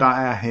måder, der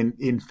er han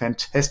en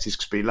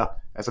fantastisk spiller.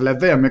 Altså, lad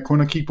være med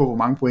kun at kigge på, hvor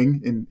mange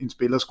point en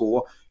spiller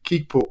scorer.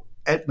 Kig på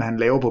alt, hvad han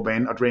laver på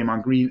banen, og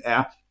Draymond Green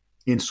er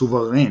en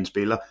suveræn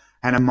spiller.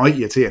 Han er meget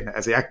irriterende.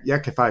 Altså,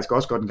 jeg kan faktisk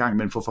også godt en gang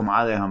imellem få for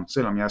meget af ham,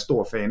 selvom jeg er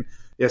stor fan.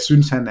 Jeg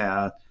synes, han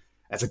er...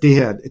 Altså,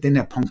 den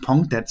her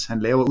pong-pong-dans, han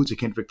laver ud til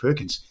Kendrick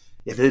Perkins,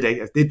 jeg ved det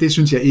ikke. Altså, det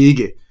synes jeg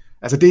ikke.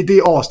 Altså, det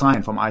er over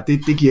stregen for mig.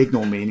 Det giver ikke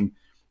nogen mening.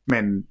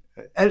 Men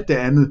alt det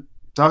andet,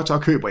 så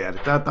køber jeg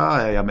det. Der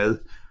er jeg med.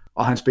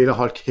 Og han spiller,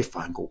 hold kæft,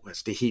 hvor han god.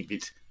 Altså, det er helt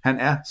vildt. Han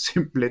er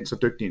simpelthen så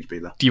dygtig en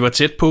spiller. De var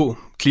tæt på,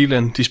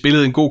 Cleveland. De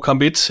spillede en god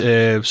kamp 1.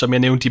 Som jeg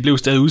nævnte, de blev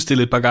stadig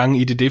udstillet et par gange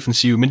i det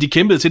defensive. Men de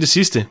kæmpede til det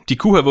sidste. De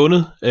kunne have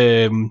vundet,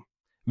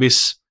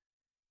 hvis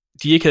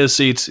de ikke havde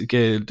set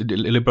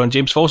LeBron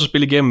James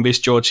forsvarsspil igennem, hvis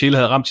George Hill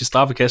havde ramt sit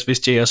straffekast,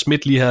 hvis J.R.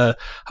 Smith lige havde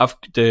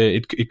haft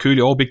et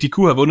køligt overblik. De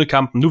kunne have vundet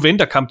kampen. Nu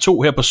venter kamp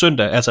 2 her på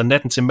søndag, altså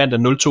natten til mandag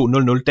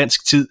 02:00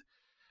 dansk tid.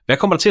 Hvad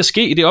kommer der til at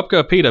ske i det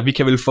opgør, Peter? Vi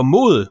kan vel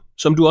formode,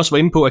 som du også var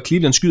inde på, at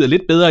Cleveland skyder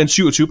lidt bedre end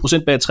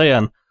 27% bag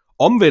træerne.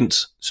 Omvendt,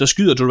 så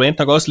skyder Durant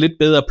nok også lidt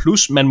bedre,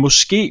 plus man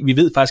måske, vi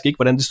ved faktisk ikke,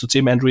 hvordan det står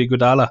til med Andrew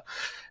Iguodala.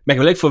 Man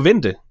kan vel ikke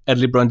forvente, at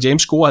LeBron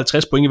James scorer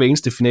 50 point i hver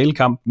eneste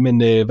finalekamp,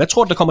 men hvad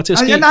tror du, der kommer til at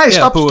ske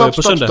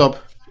på søndag?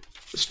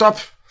 Stop.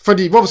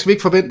 Fordi, hvorfor skal vi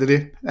ikke forvente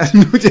det? Altså,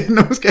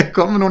 nu skal jeg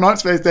komme med nogle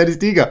åndssvage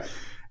statistikker.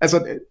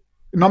 Altså,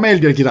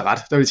 normalt vil jeg give dig ret.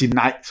 Der vil jeg sige,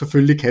 nej,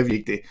 selvfølgelig kan vi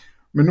ikke det.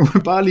 Men nu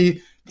bare lige,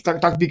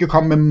 vi kan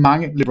komme med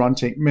mange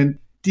LeBron-ting, men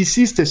de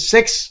sidste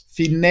 6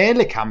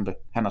 finalekampe,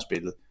 han har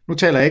spillet, nu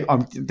taler jeg ikke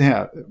om det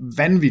her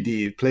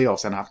vanvittige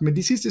playoffs, han har haft, men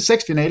de sidste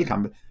 6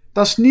 finalekampe,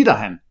 der snitter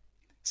han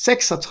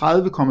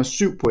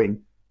 36,7 point,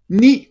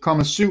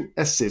 9,7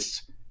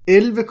 assists, 11,3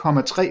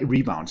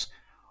 rebounds.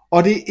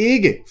 Og det er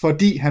ikke,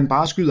 fordi han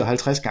bare skyder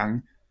 50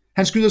 gange.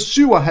 Han skyder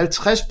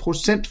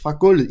 57% fra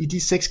gulvet i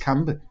de 6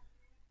 kampe.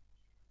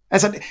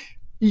 Altså,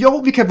 jo,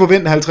 vi kan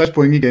forvente 50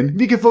 point igen.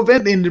 Vi kan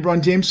forvente en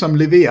LeBron James, som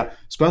leverer.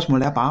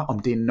 Spørgsmålet er bare, om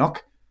det er nok.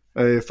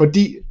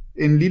 Fordi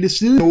en lille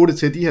sidenote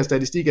til de her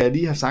statistikker, jeg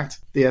lige har sagt,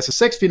 det er altså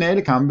 6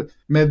 finalekampe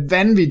med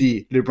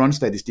vanvittige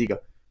LeBron-statistikker.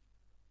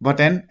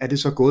 Hvordan er det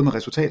så gået med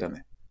resultaterne?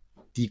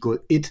 De er gået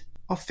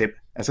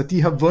 1-5. Altså,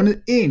 de har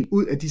vundet 1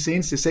 ud af de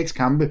seneste 6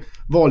 kampe,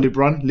 hvor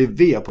LeBron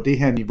leverer på det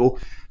her niveau.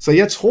 Så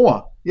jeg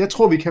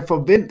tror, vi kan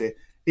forvente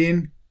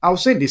en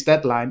afsindig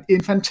statline,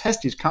 en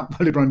fantastisk kamp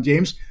for LeBron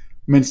James,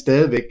 men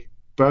stadigvæk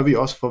bør vi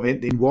også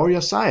forvente en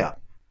Warriors-sejr.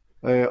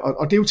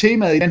 Og det er jo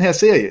temaet i den her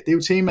serie, det er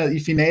jo temaet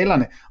i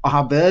finalerne, og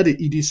har været det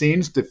i de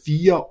seneste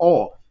 4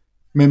 år,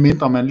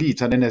 medmindre man lige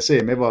tager den her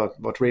serie med,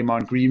 hvor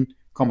Draymond Green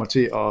kommer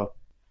til at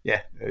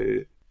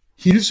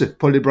hilse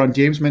på LeBron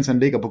James, mens han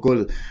ligger på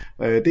gulvet.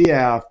 Det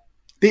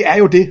er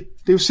jo det.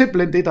 Det er jo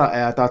simpelthen det, der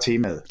er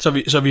temaet.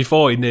 Så vi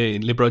får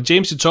en LeBron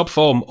James i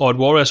topform, og et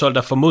Warriors-hold,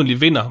 der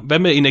formodentlig vinder. Hvad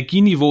med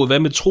energiniveauet? Hvad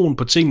med troen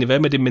på tingene? Hvad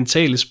med det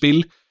mentale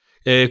spil?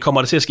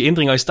 Kommer der til at ske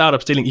ændringer i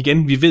startopstilling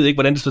igen? Vi ved ikke,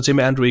 hvordan det står til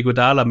med Andre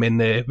Iguodala, men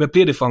hvad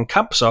bliver det for en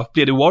kamp så?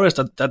 Bliver det Warriors,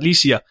 der lige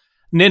siger,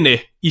 nej,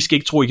 I skal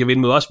ikke tro, I kan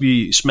vinde mod os,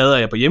 vi smadrer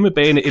jer på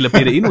hjemmebane, eller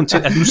bliver det endnu en til?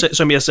 Altså nu,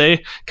 som jeg sagde,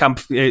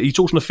 i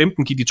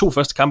 2015 gik de 2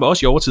 første kampe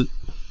også i overtid.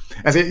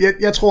 Altså,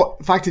 jeg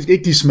tror faktisk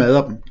ikke, de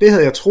smadrer dem. Det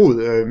havde jeg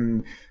troet,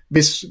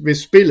 hvis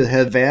spillet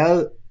havde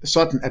været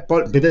sådan, at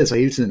bolden bevæger sig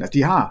hele tiden. Altså,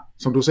 de har,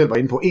 som du selv var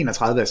inde på,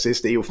 31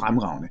 assists, det er jo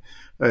fremragende.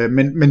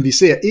 Men vi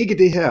ser ikke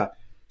det her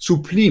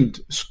sublimt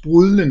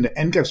sprudlende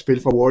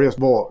angrebsspil for Warriors,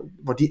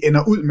 hvor de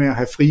ender ud med at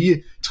have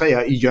frie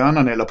træer i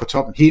hjørnerne eller på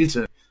toppen hele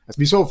tiden. Altså,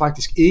 vi så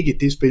faktisk ikke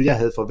det spil, jeg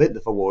havde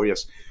forventet for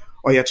Warriors.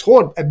 Og jeg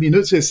tror, at vi er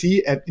nødt til at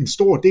sige, at en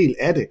stor del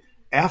af det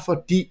er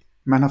fordi,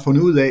 man har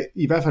fundet ud af,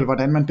 i hvert fald,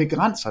 hvordan man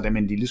begrænser dem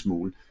en lille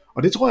smule.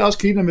 Og det tror jeg også,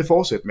 Cleveland vil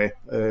fortsætte med.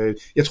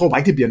 Jeg tror bare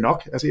ikke, det bliver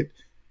nok. Altså,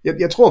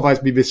 jeg tror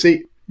faktisk, vi vil se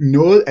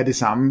noget af det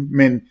samme,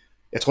 men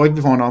jeg tror ikke,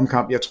 vi får en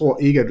omkamp. Jeg tror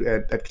ikke,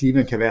 at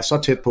Cleveland kan være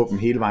så tæt på dem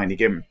hele vejen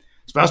igennem.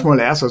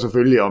 Spørgsmålet er så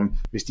selvfølgelig, om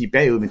hvis de er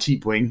bagud med 10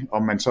 point,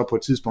 om man så på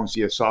et tidspunkt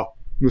siger, så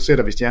nu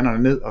sætter vi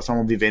stjernerne ned, og så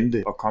må vi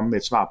vente og komme med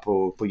et svar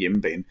på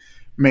hjemmebane.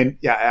 Men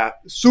jeg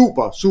er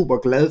super, super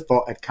glad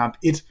for, at kamp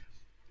 1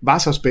 var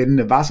så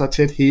spændende, var så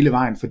tæt hele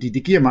vejen, fordi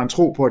det giver mig en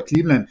tro på, at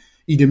Cleveland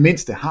i det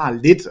mindste har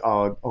lidt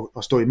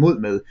at stå imod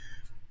med.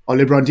 Og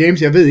LeBron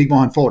James, jeg ved ikke,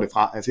 hvor han får det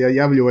fra. Altså,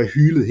 jeg vil jo have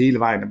hylet hele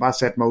vejen, og bare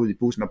sat mig ud i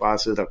bussen og bare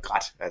sidde der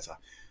grædt. Altså,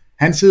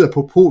 han sidder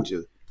på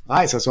podiet,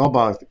 rejser sig op,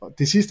 og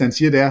det sidste, han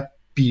siger, det er,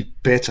 be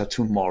better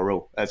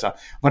tomorrow. Altså,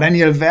 hvordan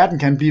i alverden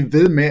kan han blive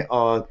ved med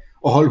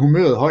at holde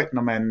humøret højt,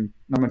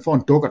 når man får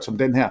en dukkert som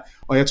den her.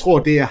 Og jeg tror,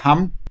 det er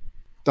ham,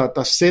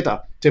 der sætter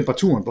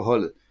temperaturen på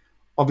holdet.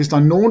 Og hvis der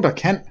er nogen, der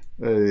kan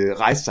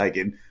rejse sig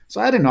igen, så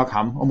er det nok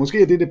ham. Og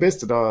måske er det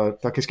bedste,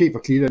 der kan ske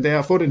for Cleveland, det er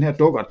at få den her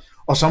dukkert,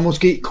 og så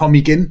måske komme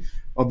igen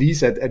og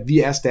vise, at vi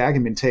er stærke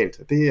mentalt.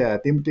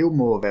 Det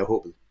må være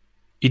håbet.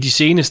 I de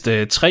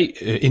seneste 3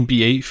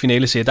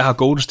 NBA-finaleserier, der har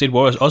Golden State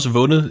Warriors også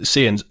vundet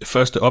seriens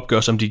første opgør,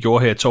 som de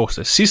gjorde her i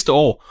torsdag sidste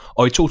år.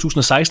 Og i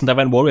 2016, der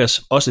vandt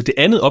Warriors også det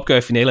andet opgør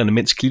i finalerne,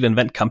 mens Cleveland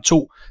vandt kamp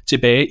 2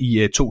 tilbage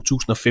i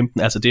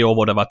 2015, altså det år,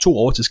 hvor der var 2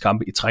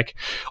 overtidskampe i træk.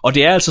 Og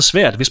det er altså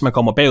svært, hvis man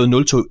kommer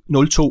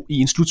bagud 0-2 i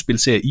en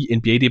slutspilserie i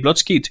NBA. Det er blot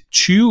sket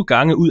 20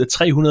 gange ud af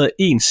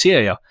 301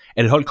 serier,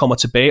 at et hold kommer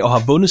tilbage og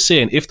har vundet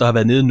serien efter at have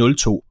været nede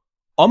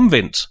 0-2.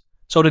 Omvendt,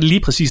 så var det lige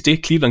præcis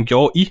det, Cleveland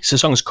gjorde i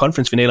sæsonens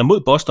conference-finaler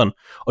mod Boston,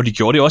 og de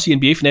gjorde det også i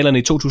NBA-finalerne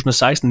i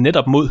 2016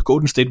 netop mod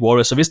Golden State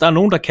Warriors. Så hvis der er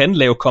nogen, der kan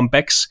lave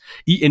comebacks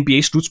i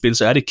NBA-slutspil,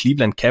 så er det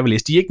Cleveland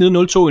Cavaliers. De er ikke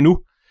nede 0-2 endnu,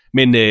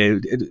 men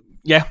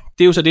ja,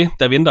 det er jo så det,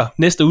 der venter.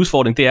 Næste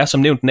udfordring, det er som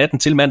nævnt natten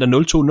til mandag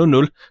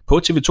 02:00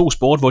 på TV2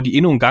 Sport, hvor de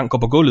endnu en gang går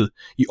på gulvet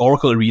i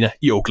Oracle Arena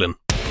i Oakland.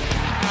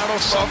 Er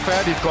du så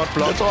færdigt godt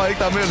blot? Jeg tror ikke,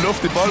 der er mere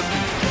luft i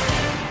bolden.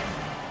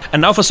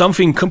 And now for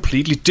something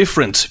completely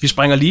different. Vi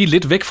springer lige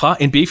lidt væk fra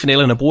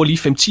NBA-finalerne og bruger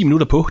lige 5-10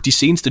 minutter på de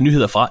seneste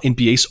nyheder fra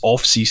NBA's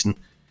off-season.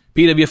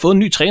 Peter, vi har fået en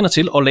ny træner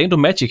til Orlando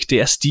Magic.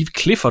 Det er Steve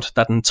Clifford,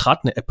 der den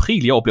 13.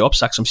 april i år blev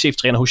opsagt som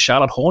cheftræner hos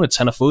Charlotte Hornets.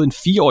 Han har fået en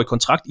 4-årig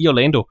kontrakt i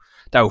Orlando.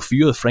 Der er jo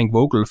fyret Frank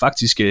Vogel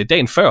faktisk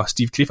dagen før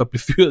Steve Clifford blev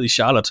fyret i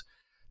Charlotte.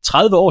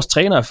 30 års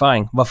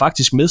trænererfaring, var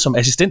faktisk med som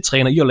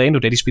assistenttræner i Orlando,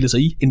 da de spillede sig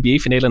i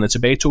NBA-finalerne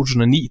tilbage i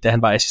 2009, da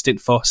han var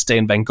assistent for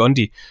Stan Van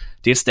Gundy.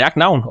 Det er et stærkt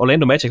navn,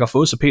 Orlando Magic har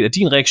fået, så Peter,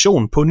 din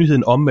reaktion på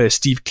nyheden om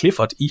Steve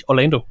Clifford i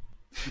Orlando?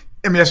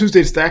 Jamen, jeg synes, det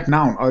er et stærkt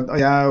navn, og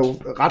jeg er jo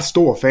ret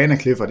stor fan af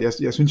Clifford.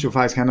 Jeg synes jo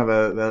faktisk, han har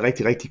været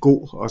rigtig, rigtig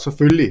god, og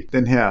selvfølgelig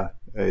det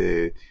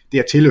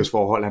her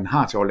tilhørsforhold, han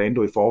har til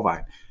Orlando i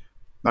forvejen.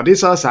 Når det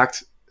så er sagt,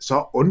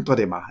 så undrer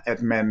det mig,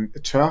 at man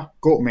tør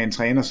gå med en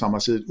træner, som har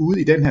siddet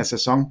ude i den her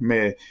sæson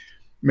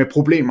med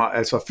problemer,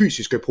 altså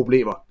fysiske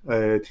problemer.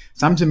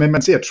 Samtidig med, at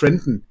man ser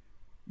trenden,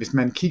 hvis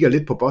man kigger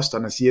lidt på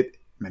Boston og siger, at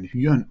man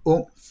hyrer en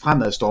ung,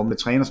 fremadstormende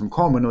træner, som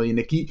kommer med noget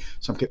energi,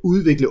 som kan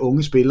udvikle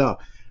unge spillere.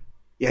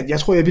 Jeg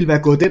tror, jeg ville være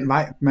gået den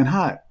vej. Man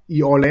har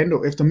i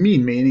Orlando, efter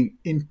min mening,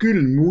 en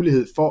gylden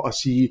mulighed for at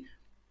sige,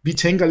 vi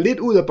tænker lidt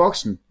ud af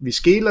boksen, vi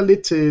skeler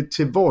lidt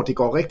til hvor det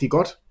går rigtig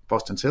godt,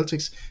 Boston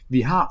Celtics.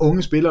 Vi har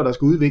unge spillere, der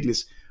skal udvikles.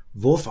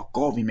 Hvorfor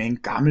går vi med en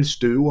gammel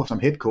støver som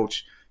head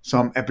coach,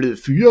 som er blevet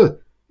fyret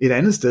et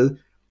andet sted?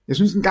 Jeg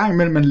synes en gang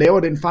imellem, man laver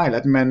den fejl,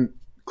 at man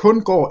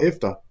kun går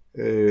efter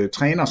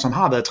trænere, som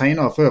har været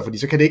trænere før, fordi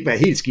så kan det ikke være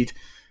helt skidt.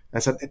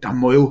 Altså, der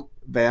må jo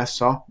være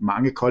så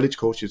mange college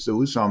coaches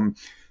derude,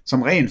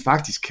 som rent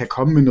faktisk kan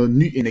komme med noget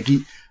ny energi.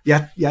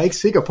 Jeg er ikke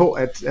sikker på,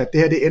 at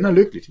det her det ender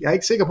lykkeligt. Jeg er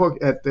ikke sikker på,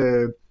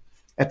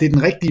 at det er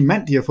den rigtige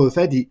mand, de har fået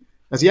fat i.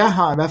 Altså, jeg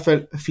har i hvert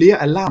fald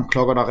flere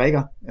alarmklokker, der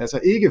ringer. Altså,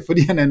 ikke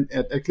fordi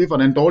at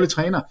Clifford er en dårlig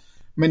træner,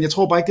 men jeg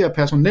tror bare ikke, det er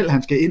personel,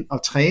 han skal ind og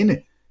træne.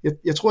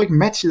 Jeg tror ikke,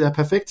 matchet er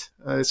perfekt.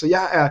 Så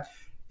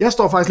jeg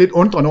står faktisk lidt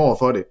undrende over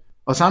for det.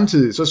 Og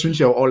samtidig, så synes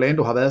jeg jo,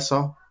 Orlando har været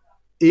så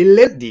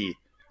elendige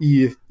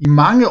i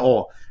mange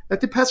år,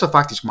 at det passer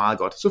faktisk meget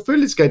godt.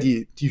 Selvfølgelig skal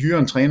de hyre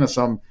en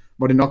træner,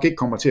 hvor det nok ikke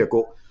kommer til at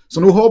gå. Så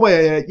nu håber jeg,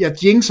 at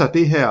jeg jinxer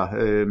det her,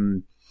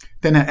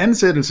 den her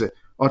ansættelse,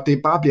 og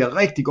det bare bliver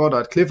rigtig godt, og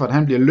at Clifford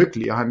han bliver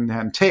lykkelig, og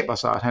han taber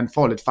sig, at han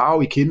får lidt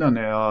farve i kinderne,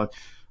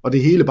 og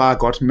det hele bare er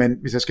godt, men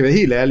hvis jeg skal være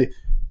helt ærlig,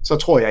 så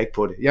tror jeg ikke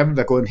på det. Jeg vil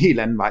være gået en helt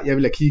anden vej. Jeg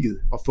vil have kigget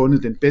og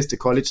fundet den bedste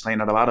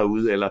college-træner, der var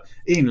derude, eller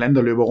en eller anden,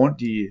 der løber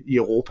rundt i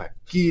Europa.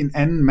 Giv en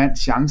anden mand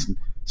chancen.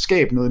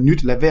 Skab noget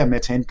nyt. Lad være med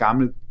at tage en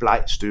gammel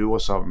bleg støver,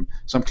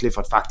 som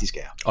Clifford faktisk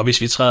er. Og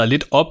hvis vi træder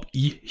lidt op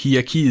i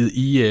hierarkiet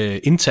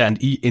internt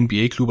i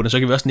NBA-klubberne, så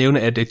kan vi også nævne,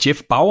 at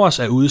Jeff Bowers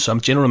er ude som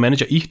general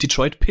manager i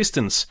Detroit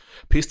Pistons.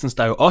 Pistons,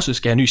 der jo også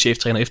skal have ny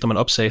cheftræner, efter man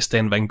opsagde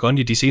Stan Van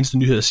Gundy. De seneste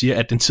nyheder siger,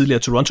 at den tidligere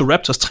Toronto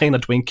Raptors-træner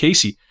Dwayne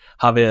Casey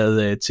har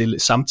været til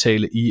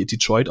samtale i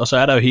Detroit. Og så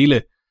er der jo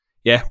hele,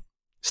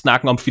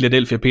 snakken om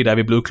Philadelphia, Peter, er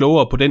vi blevet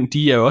klogere på den?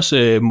 De er jo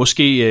også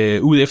måske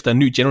ude efter en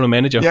ny general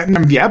manager. Ja,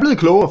 men vi er blevet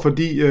klogere,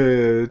 fordi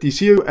de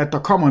siger jo, at der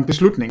kommer en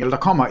beslutning, eller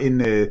der kommer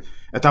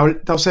at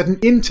der er sat en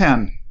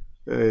intern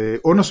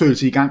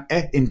undersøgelse i gang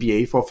af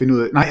NBA for at finde ud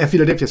af, af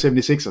Philadelphia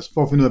 76ers,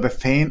 for at finde ud af, hvad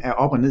fanden er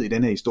op og ned i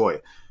den her historie.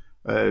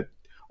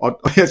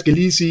 Og jeg skal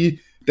lige sige,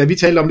 da vi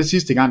talte om det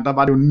sidste gang, der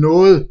var det jo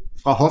noget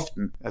fra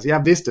hoften. Altså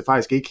jeg vidste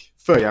faktisk ikke,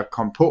 før jeg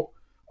kom på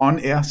on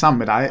air sammen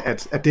med dig,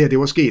 at det her det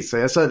var sket, så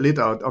jeg sad lidt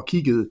og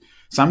kiggede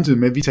samtidig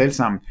med, at vi talte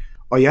sammen,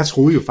 og jeg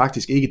troede jo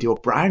faktisk ikke, det var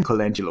Brian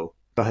Colangelo,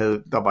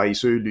 der var i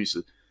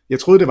søgelyset. Jeg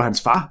troede, det var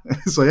hans far,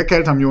 så jeg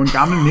kaldte ham jo en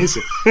gammel nisse.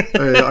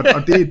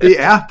 Og det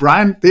er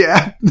Brian,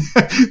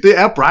 det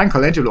er Brian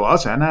Colangelo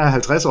også. Han er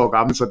 50 år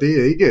gammel, så det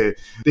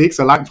er ikke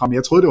så langt frem.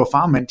 Jeg troede, det var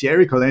farmand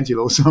Jerry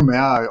Colangelo, som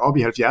er oppe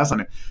i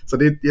 70'erne.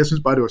 Så jeg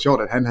synes bare, det var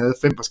sjovt, at han havde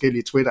 5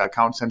 forskellige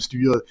Twitter-accounts, han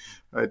styrede.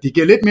 De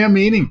giver lidt mere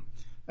mening,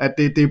 at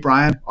det er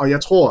Brian, og jeg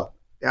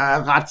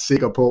er ret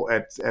sikker på,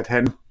 at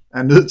han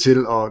er nødt til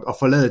at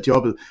forlade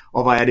jobbet,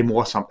 og hvor er det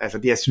morsomt. Altså,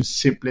 jeg synes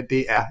simpelthen,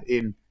 det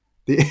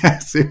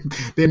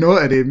er noget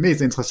af det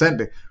mest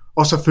interessante,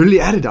 og selvfølgelig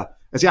er det der.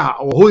 Altså, jeg har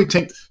overhovedet ikke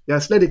tænkt, jeg har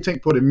slet ikke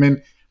tænkt på det, men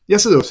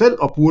jeg sidder jo selv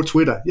og bruger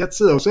Twitter, jeg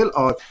sidder jo selv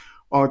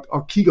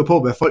og kigger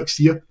på, hvad folk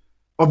siger,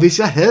 og hvis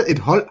jeg havde et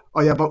hold,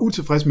 og jeg var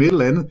utilfreds med et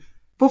eller andet,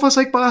 hvorfor så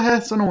ikke bare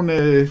have sådan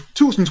nogle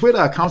 1000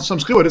 Twitter-accounts, som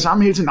skriver det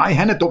samme hele tiden, nej,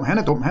 han er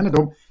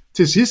dum,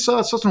 til sidst,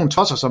 så sådan nogle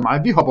tosser som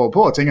mig, vi hopper over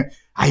på og tænker,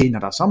 når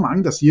der er så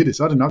mange, der siger det,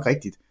 så er det nok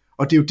rigtigt.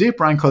 Og det er jo det,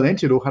 Brian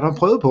Colangelo har der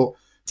prøvet på.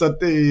 Så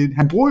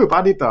han bruger jo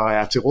bare det, der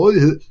er til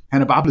rådighed.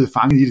 Han er bare blevet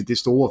fanget i det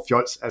store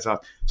fjols.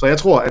 Altså, så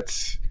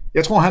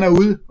jeg tror, han er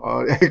ude,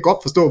 og jeg kan godt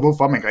forstå,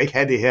 hvorfor man kan ikke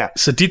have det her.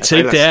 Så dit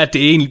take, det er, at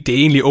det er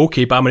egentlig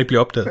okay, bare man ikke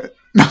bliver opdaget?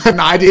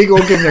 Nej, det er ikke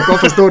okay, men jeg kan godt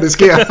forstå, at det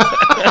sker.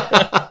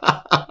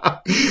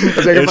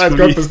 Altså, jeg kan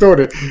faktisk godt forstå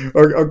det.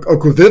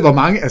 Og kunne ved, hvor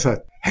mange, altså,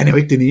 han er jo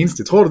ikke den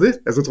eneste. Tror du det?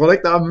 Altså, tror du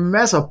ikke, der er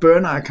masser af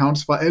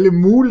burner-accounts fra alle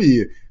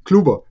mulige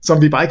klubber,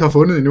 som vi bare ikke har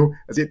fundet endnu?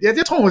 Altså, jeg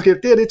tror måske,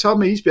 det er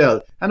toppen af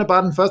isbjerget. Han er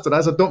bare den første, der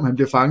er så dum, han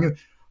bliver fanget.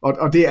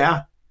 Og det er,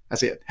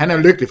 altså, han er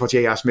jo lykkelig for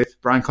J.R. Smith.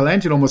 Brian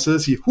Colangelo må sidde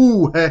og sige,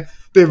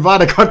 det var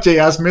da godt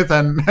J.R. Smith,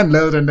 han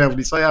lavede den der,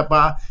 fordi så er jeg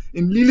bare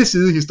en lille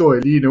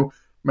sidehistorie lige nu.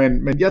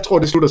 Men jeg tror,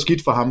 det slutter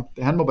skidt for ham.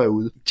 Han må være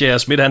ude. J.R.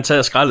 Smith, han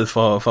tager skraldet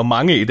for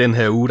mange i den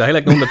her uge. Der er heller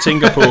ikke nogen, der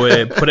tænker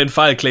på den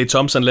fejl, Klay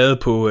Thompson lavede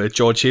på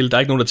George Hill. Der er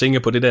ikke nogen, der tænker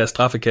på det der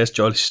straffekast,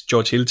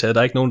 George Hill taget.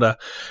 Der er ikke nogen, der...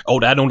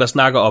 der er nogen, der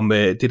snakker om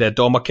det der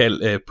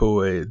dommerkald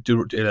på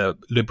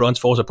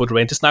LeBrons forsvar på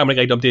Durant. Det snakker man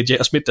ikke rigtig om. Det er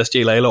J.R. Smith, der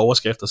stjæler alle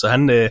overskrifter. Så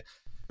han... der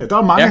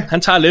er mange. Ja,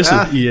 han tager læsset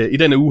i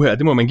denne uge her.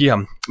 Det må man give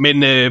ham.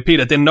 Men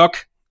Peter, den nok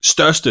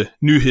største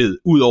nyhed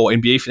ud over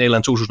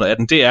NBA-finalerne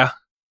 2018, det er...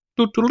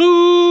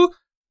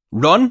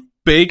 Ron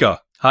Baker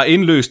har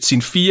indløst sin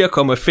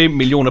 4,5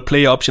 millioner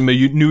player option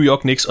med New York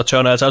Knicks og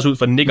tørner altså også ud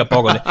for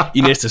knickerbokkerne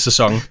i næste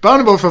sæson.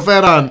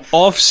 Børnebogsforfatteren.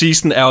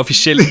 Off-season er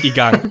officielt i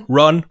gang.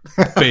 Ron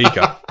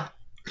Baker.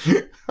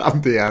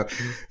 Jamen, det er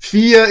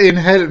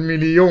 $4,5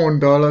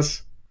 million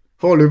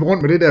for at løbe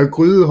rundt med det der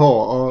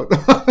grydehår. Og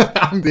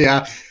jamen,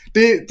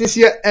 det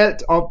siger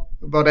alt om,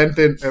 hvordan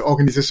den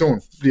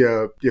organisation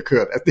bliver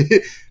kørt. Altså, det er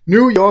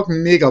New York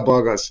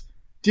Knickerbockers.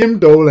 Jim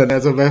Dolan,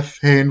 altså hvad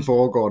fanden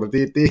foregår der?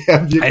 Det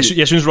er virkelig...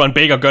 Jeg synes, Ron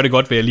Baker gør det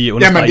godt ved at lige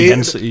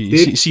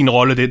understrege sin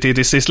rolle. Det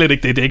er slet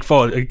ikke det. Det er ikke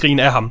for at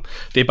grine af ham.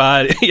 Det er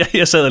bare,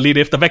 jeg sad lidt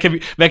efter.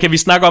 Hvad kan vi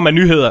snakke om af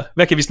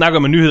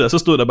nyheder? Så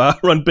stod der bare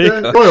Ron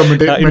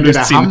Baker har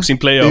indløst sin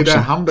player option. Det er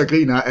ham, der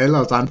griner af alle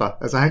os andre.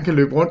 Altså han kan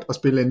løbe rundt og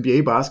spille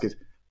NBA basket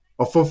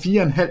og få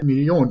 $4,5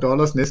 million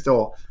næste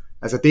år.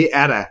 Altså det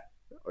er da...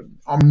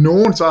 Om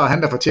nogen, så er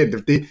han der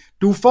fortjent det.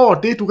 Du får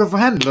det, du kan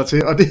forhandle dig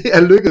til, og det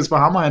er lykkedes for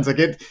ham og hans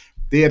agent.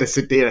 Det er da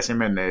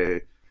simpelthen...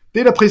 Det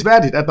er da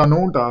prisværdigt, at der er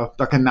nogen,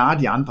 der kan narre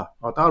de andre.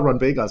 Og der er Ron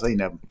Baker altså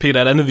en af dem. Peter,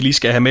 er der andet, vi lige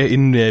skal have med,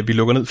 inden vi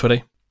lukker ned for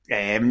dag?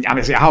 Jamen,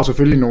 altså, jeg har jo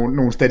selvfølgelig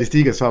nogle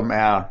statistikker, som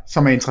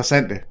er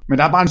interessante. Men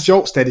der er bare en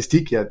sjov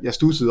statistik, jeg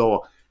studsede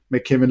over med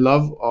Kevin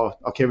Love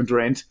og Kevin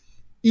Durant.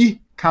 I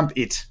kamp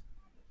 1.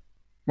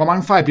 Hvor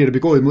mange fejl bliver der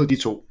begået imod de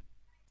to?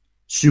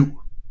 7.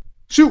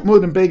 7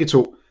 mod dem begge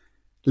to.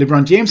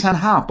 LeBron James, han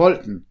har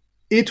bolden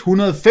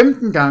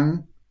 115 gange.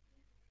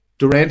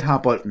 Durant har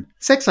bolden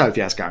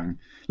 76 gange.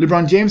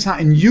 LeBron James har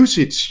en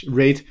usage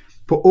rate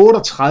på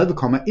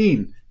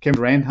 38,1. Kevin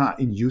Durant har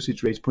en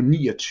usage rate på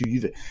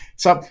 29.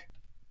 Så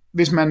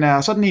hvis man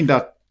er sådan en, der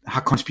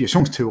har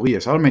konspirationsteorier,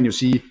 så vil man jo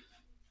sige,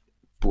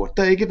 burde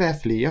der ikke være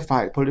flere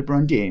fejl på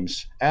LeBron James?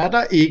 Er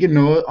der ikke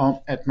noget om,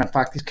 at man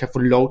faktisk kan få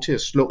lov til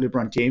at slå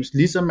LeBron James,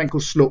 ligesom man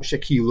kunne slå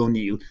Shaquille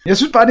O'Neal? Jeg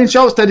synes bare, det er en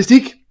sjov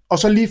statistik, og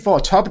så lige for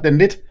at toppe den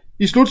lidt.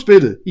 I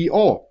slutspillet i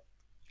år,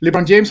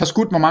 LeBron James har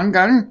skudt hvor mange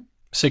gange?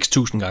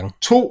 6.000 gange.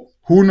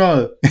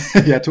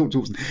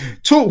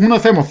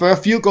 245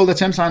 field goal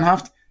attempts har han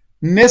haft.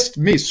 Næst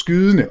mest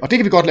skydende, og det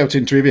kan vi godt lave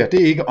til en trivia,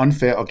 det er ikke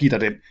unfair at give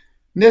dig den.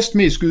 Næst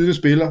mest skydende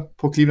spiller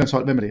på Clevelands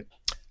hold, hvem er det?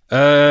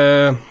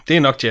 Det er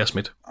nok J.R.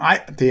 Smith. Nej,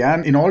 det er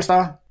en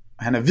all-star.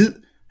 Han er hvid,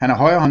 han er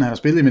højrehånd, han har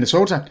spillet i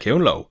Minnesota.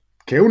 Kevin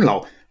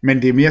Love.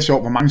 Men det er mere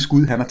sjovt, hvor mange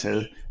skud han har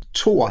taget.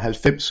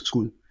 92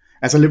 skud.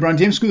 Altså LeBron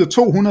James skyder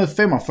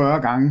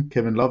 245 gange,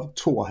 Kevin Love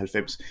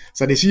 92.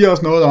 Så det siger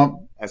også noget om,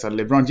 altså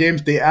LeBron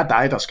James, det er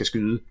dig, der skal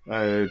skyde.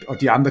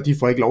 Og de andre, de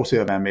får ikke lov til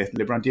at være med.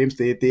 LeBron James,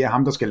 det er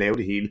ham, der skal lave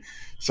det hele.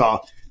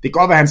 Så det kan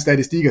godt være, at hans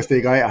statistikker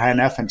stikker af, og han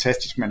er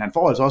fantastisk, men han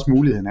får altså også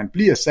muligheden. Han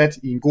bliver sat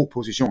i en god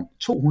position.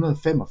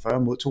 245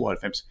 mod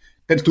 92.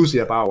 Den studser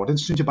jeg bare over. Den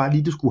synes jeg bare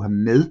lige, du skulle have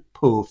med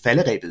på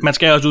falderæbet. Man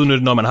skal også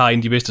udnytte, når man har en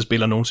af de bedste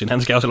spillere nogensinde.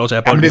 Han skal også have lov til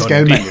at have bolden.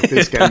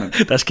 Det skal man.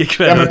 Der skal ikke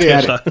være noget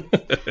til sig.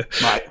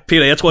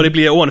 Peter, jeg tror, det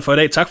bliver ordene for i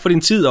dag. Tak for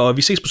din tid, og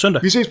vi ses på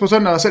søndag. Vi ses på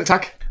søndag, og selv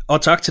tak.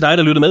 Og tak til dig,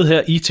 der lytter med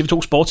her i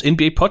TV2 Sports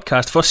NBA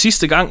podcast. For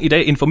sidste gang i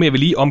dag informerer vi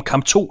lige om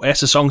kamp 2 af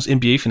sæsonens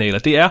NBA-finaler.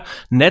 Det er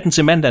natten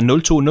til mandag 02.00.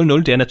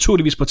 Det er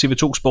naturligvis på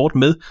TV2 Sport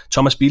med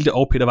Thomas Bilde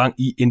og Peter Wang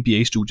i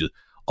NBA-studiet.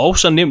 Og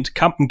så nemt,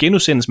 kampen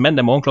genudsendes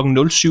mandag morgen kl.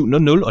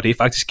 07.00, og det er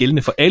faktisk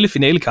gældende for alle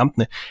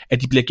finalekampene,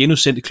 at de bliver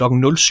genudsendt kl.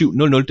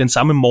 07.00 den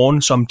samme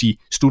morgen, som de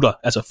slutter,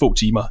 altså få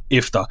timer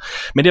efter.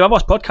 Men det var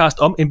vores podcast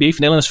om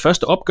NBA-finalernes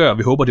første opgør.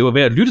 Vi håber, det var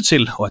værd at lytte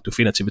til, og at du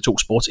finder TV2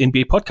 Sports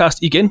NBA-podcast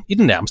igen i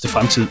den nærmeste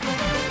fremtid.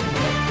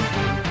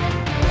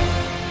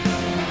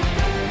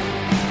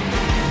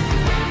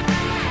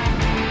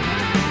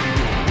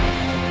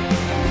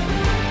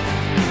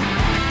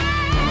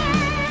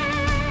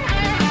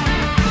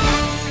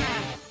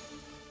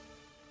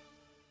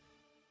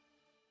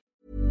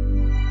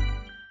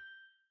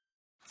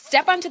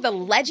 Step onto the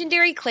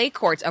legendary clay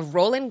courts of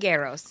Roland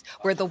Garros,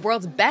 where the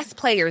world's best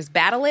players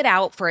battle it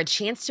out for a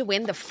chance to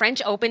win the French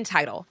Open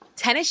title.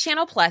 Tennis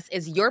Channel Plus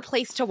is your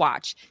place to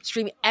watch.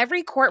 Stream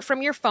every court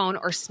from your phone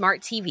or smart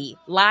TV,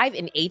 live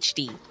in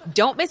HD.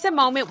 Don't miss a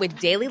moment with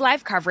daily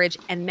live coverage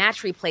and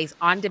match replays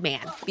on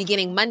demand,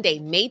 beginning Monday,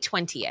 May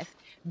 20th.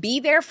 Be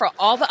there for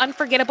all the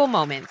unforgettable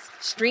moments.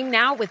 Stream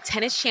now with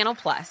Tennis Channel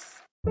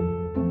Plus.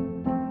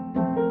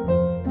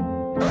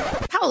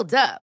 Hold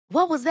up.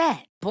 What was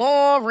that?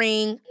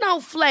 Boring. No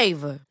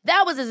flavor.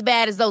 That was as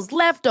bad as those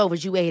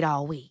leftovers you ate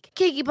all week.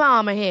 Keke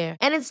Palmer here,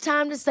 and it's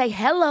time to say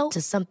hello to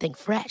something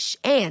fresh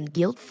and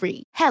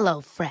guilt-free.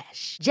 Hello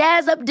Fresh.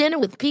 Jazz up dinner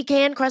with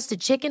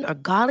pecan-crusted chicken or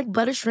garlic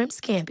butter shrimp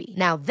scampi.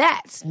 Now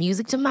that's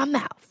music to my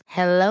mouth.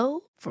 Hello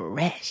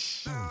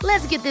Fresh.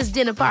 Let's get this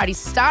dinner party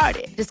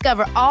started.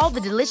 Discover all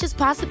the delicious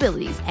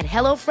possibilities at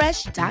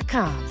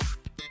HelloFresh.com.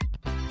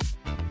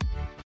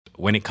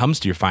 When it comes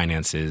to your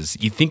finances,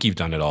 you think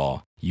you've done it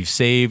all. You've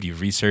saved,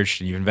 you've researched,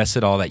 and you've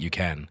invested all that you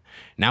can.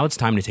 Now it's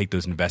time to take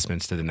those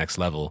investments to the next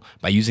level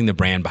by using the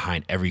brand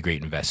behind every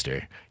great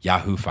investor,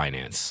 Yahoo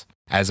Finance.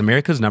 As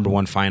America's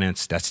 #1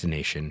 finance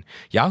destination,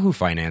 Yahoo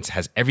Finance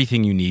has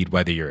everything you need,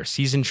 whether you're a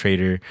seasoned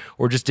trader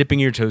or just dipping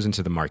your toes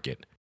into the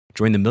market.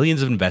 Join the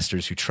millions of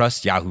investors who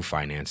trust Yahoo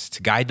Finance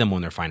to guide them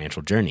on their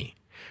financial journey.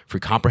 For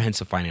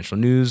comprehensive financial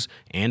news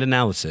and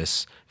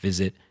analysis,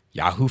 visit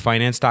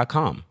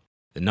yahoofinance.com,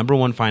 the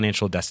 #1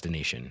 financial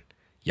destination,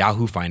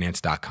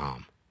 yahoofinance.com.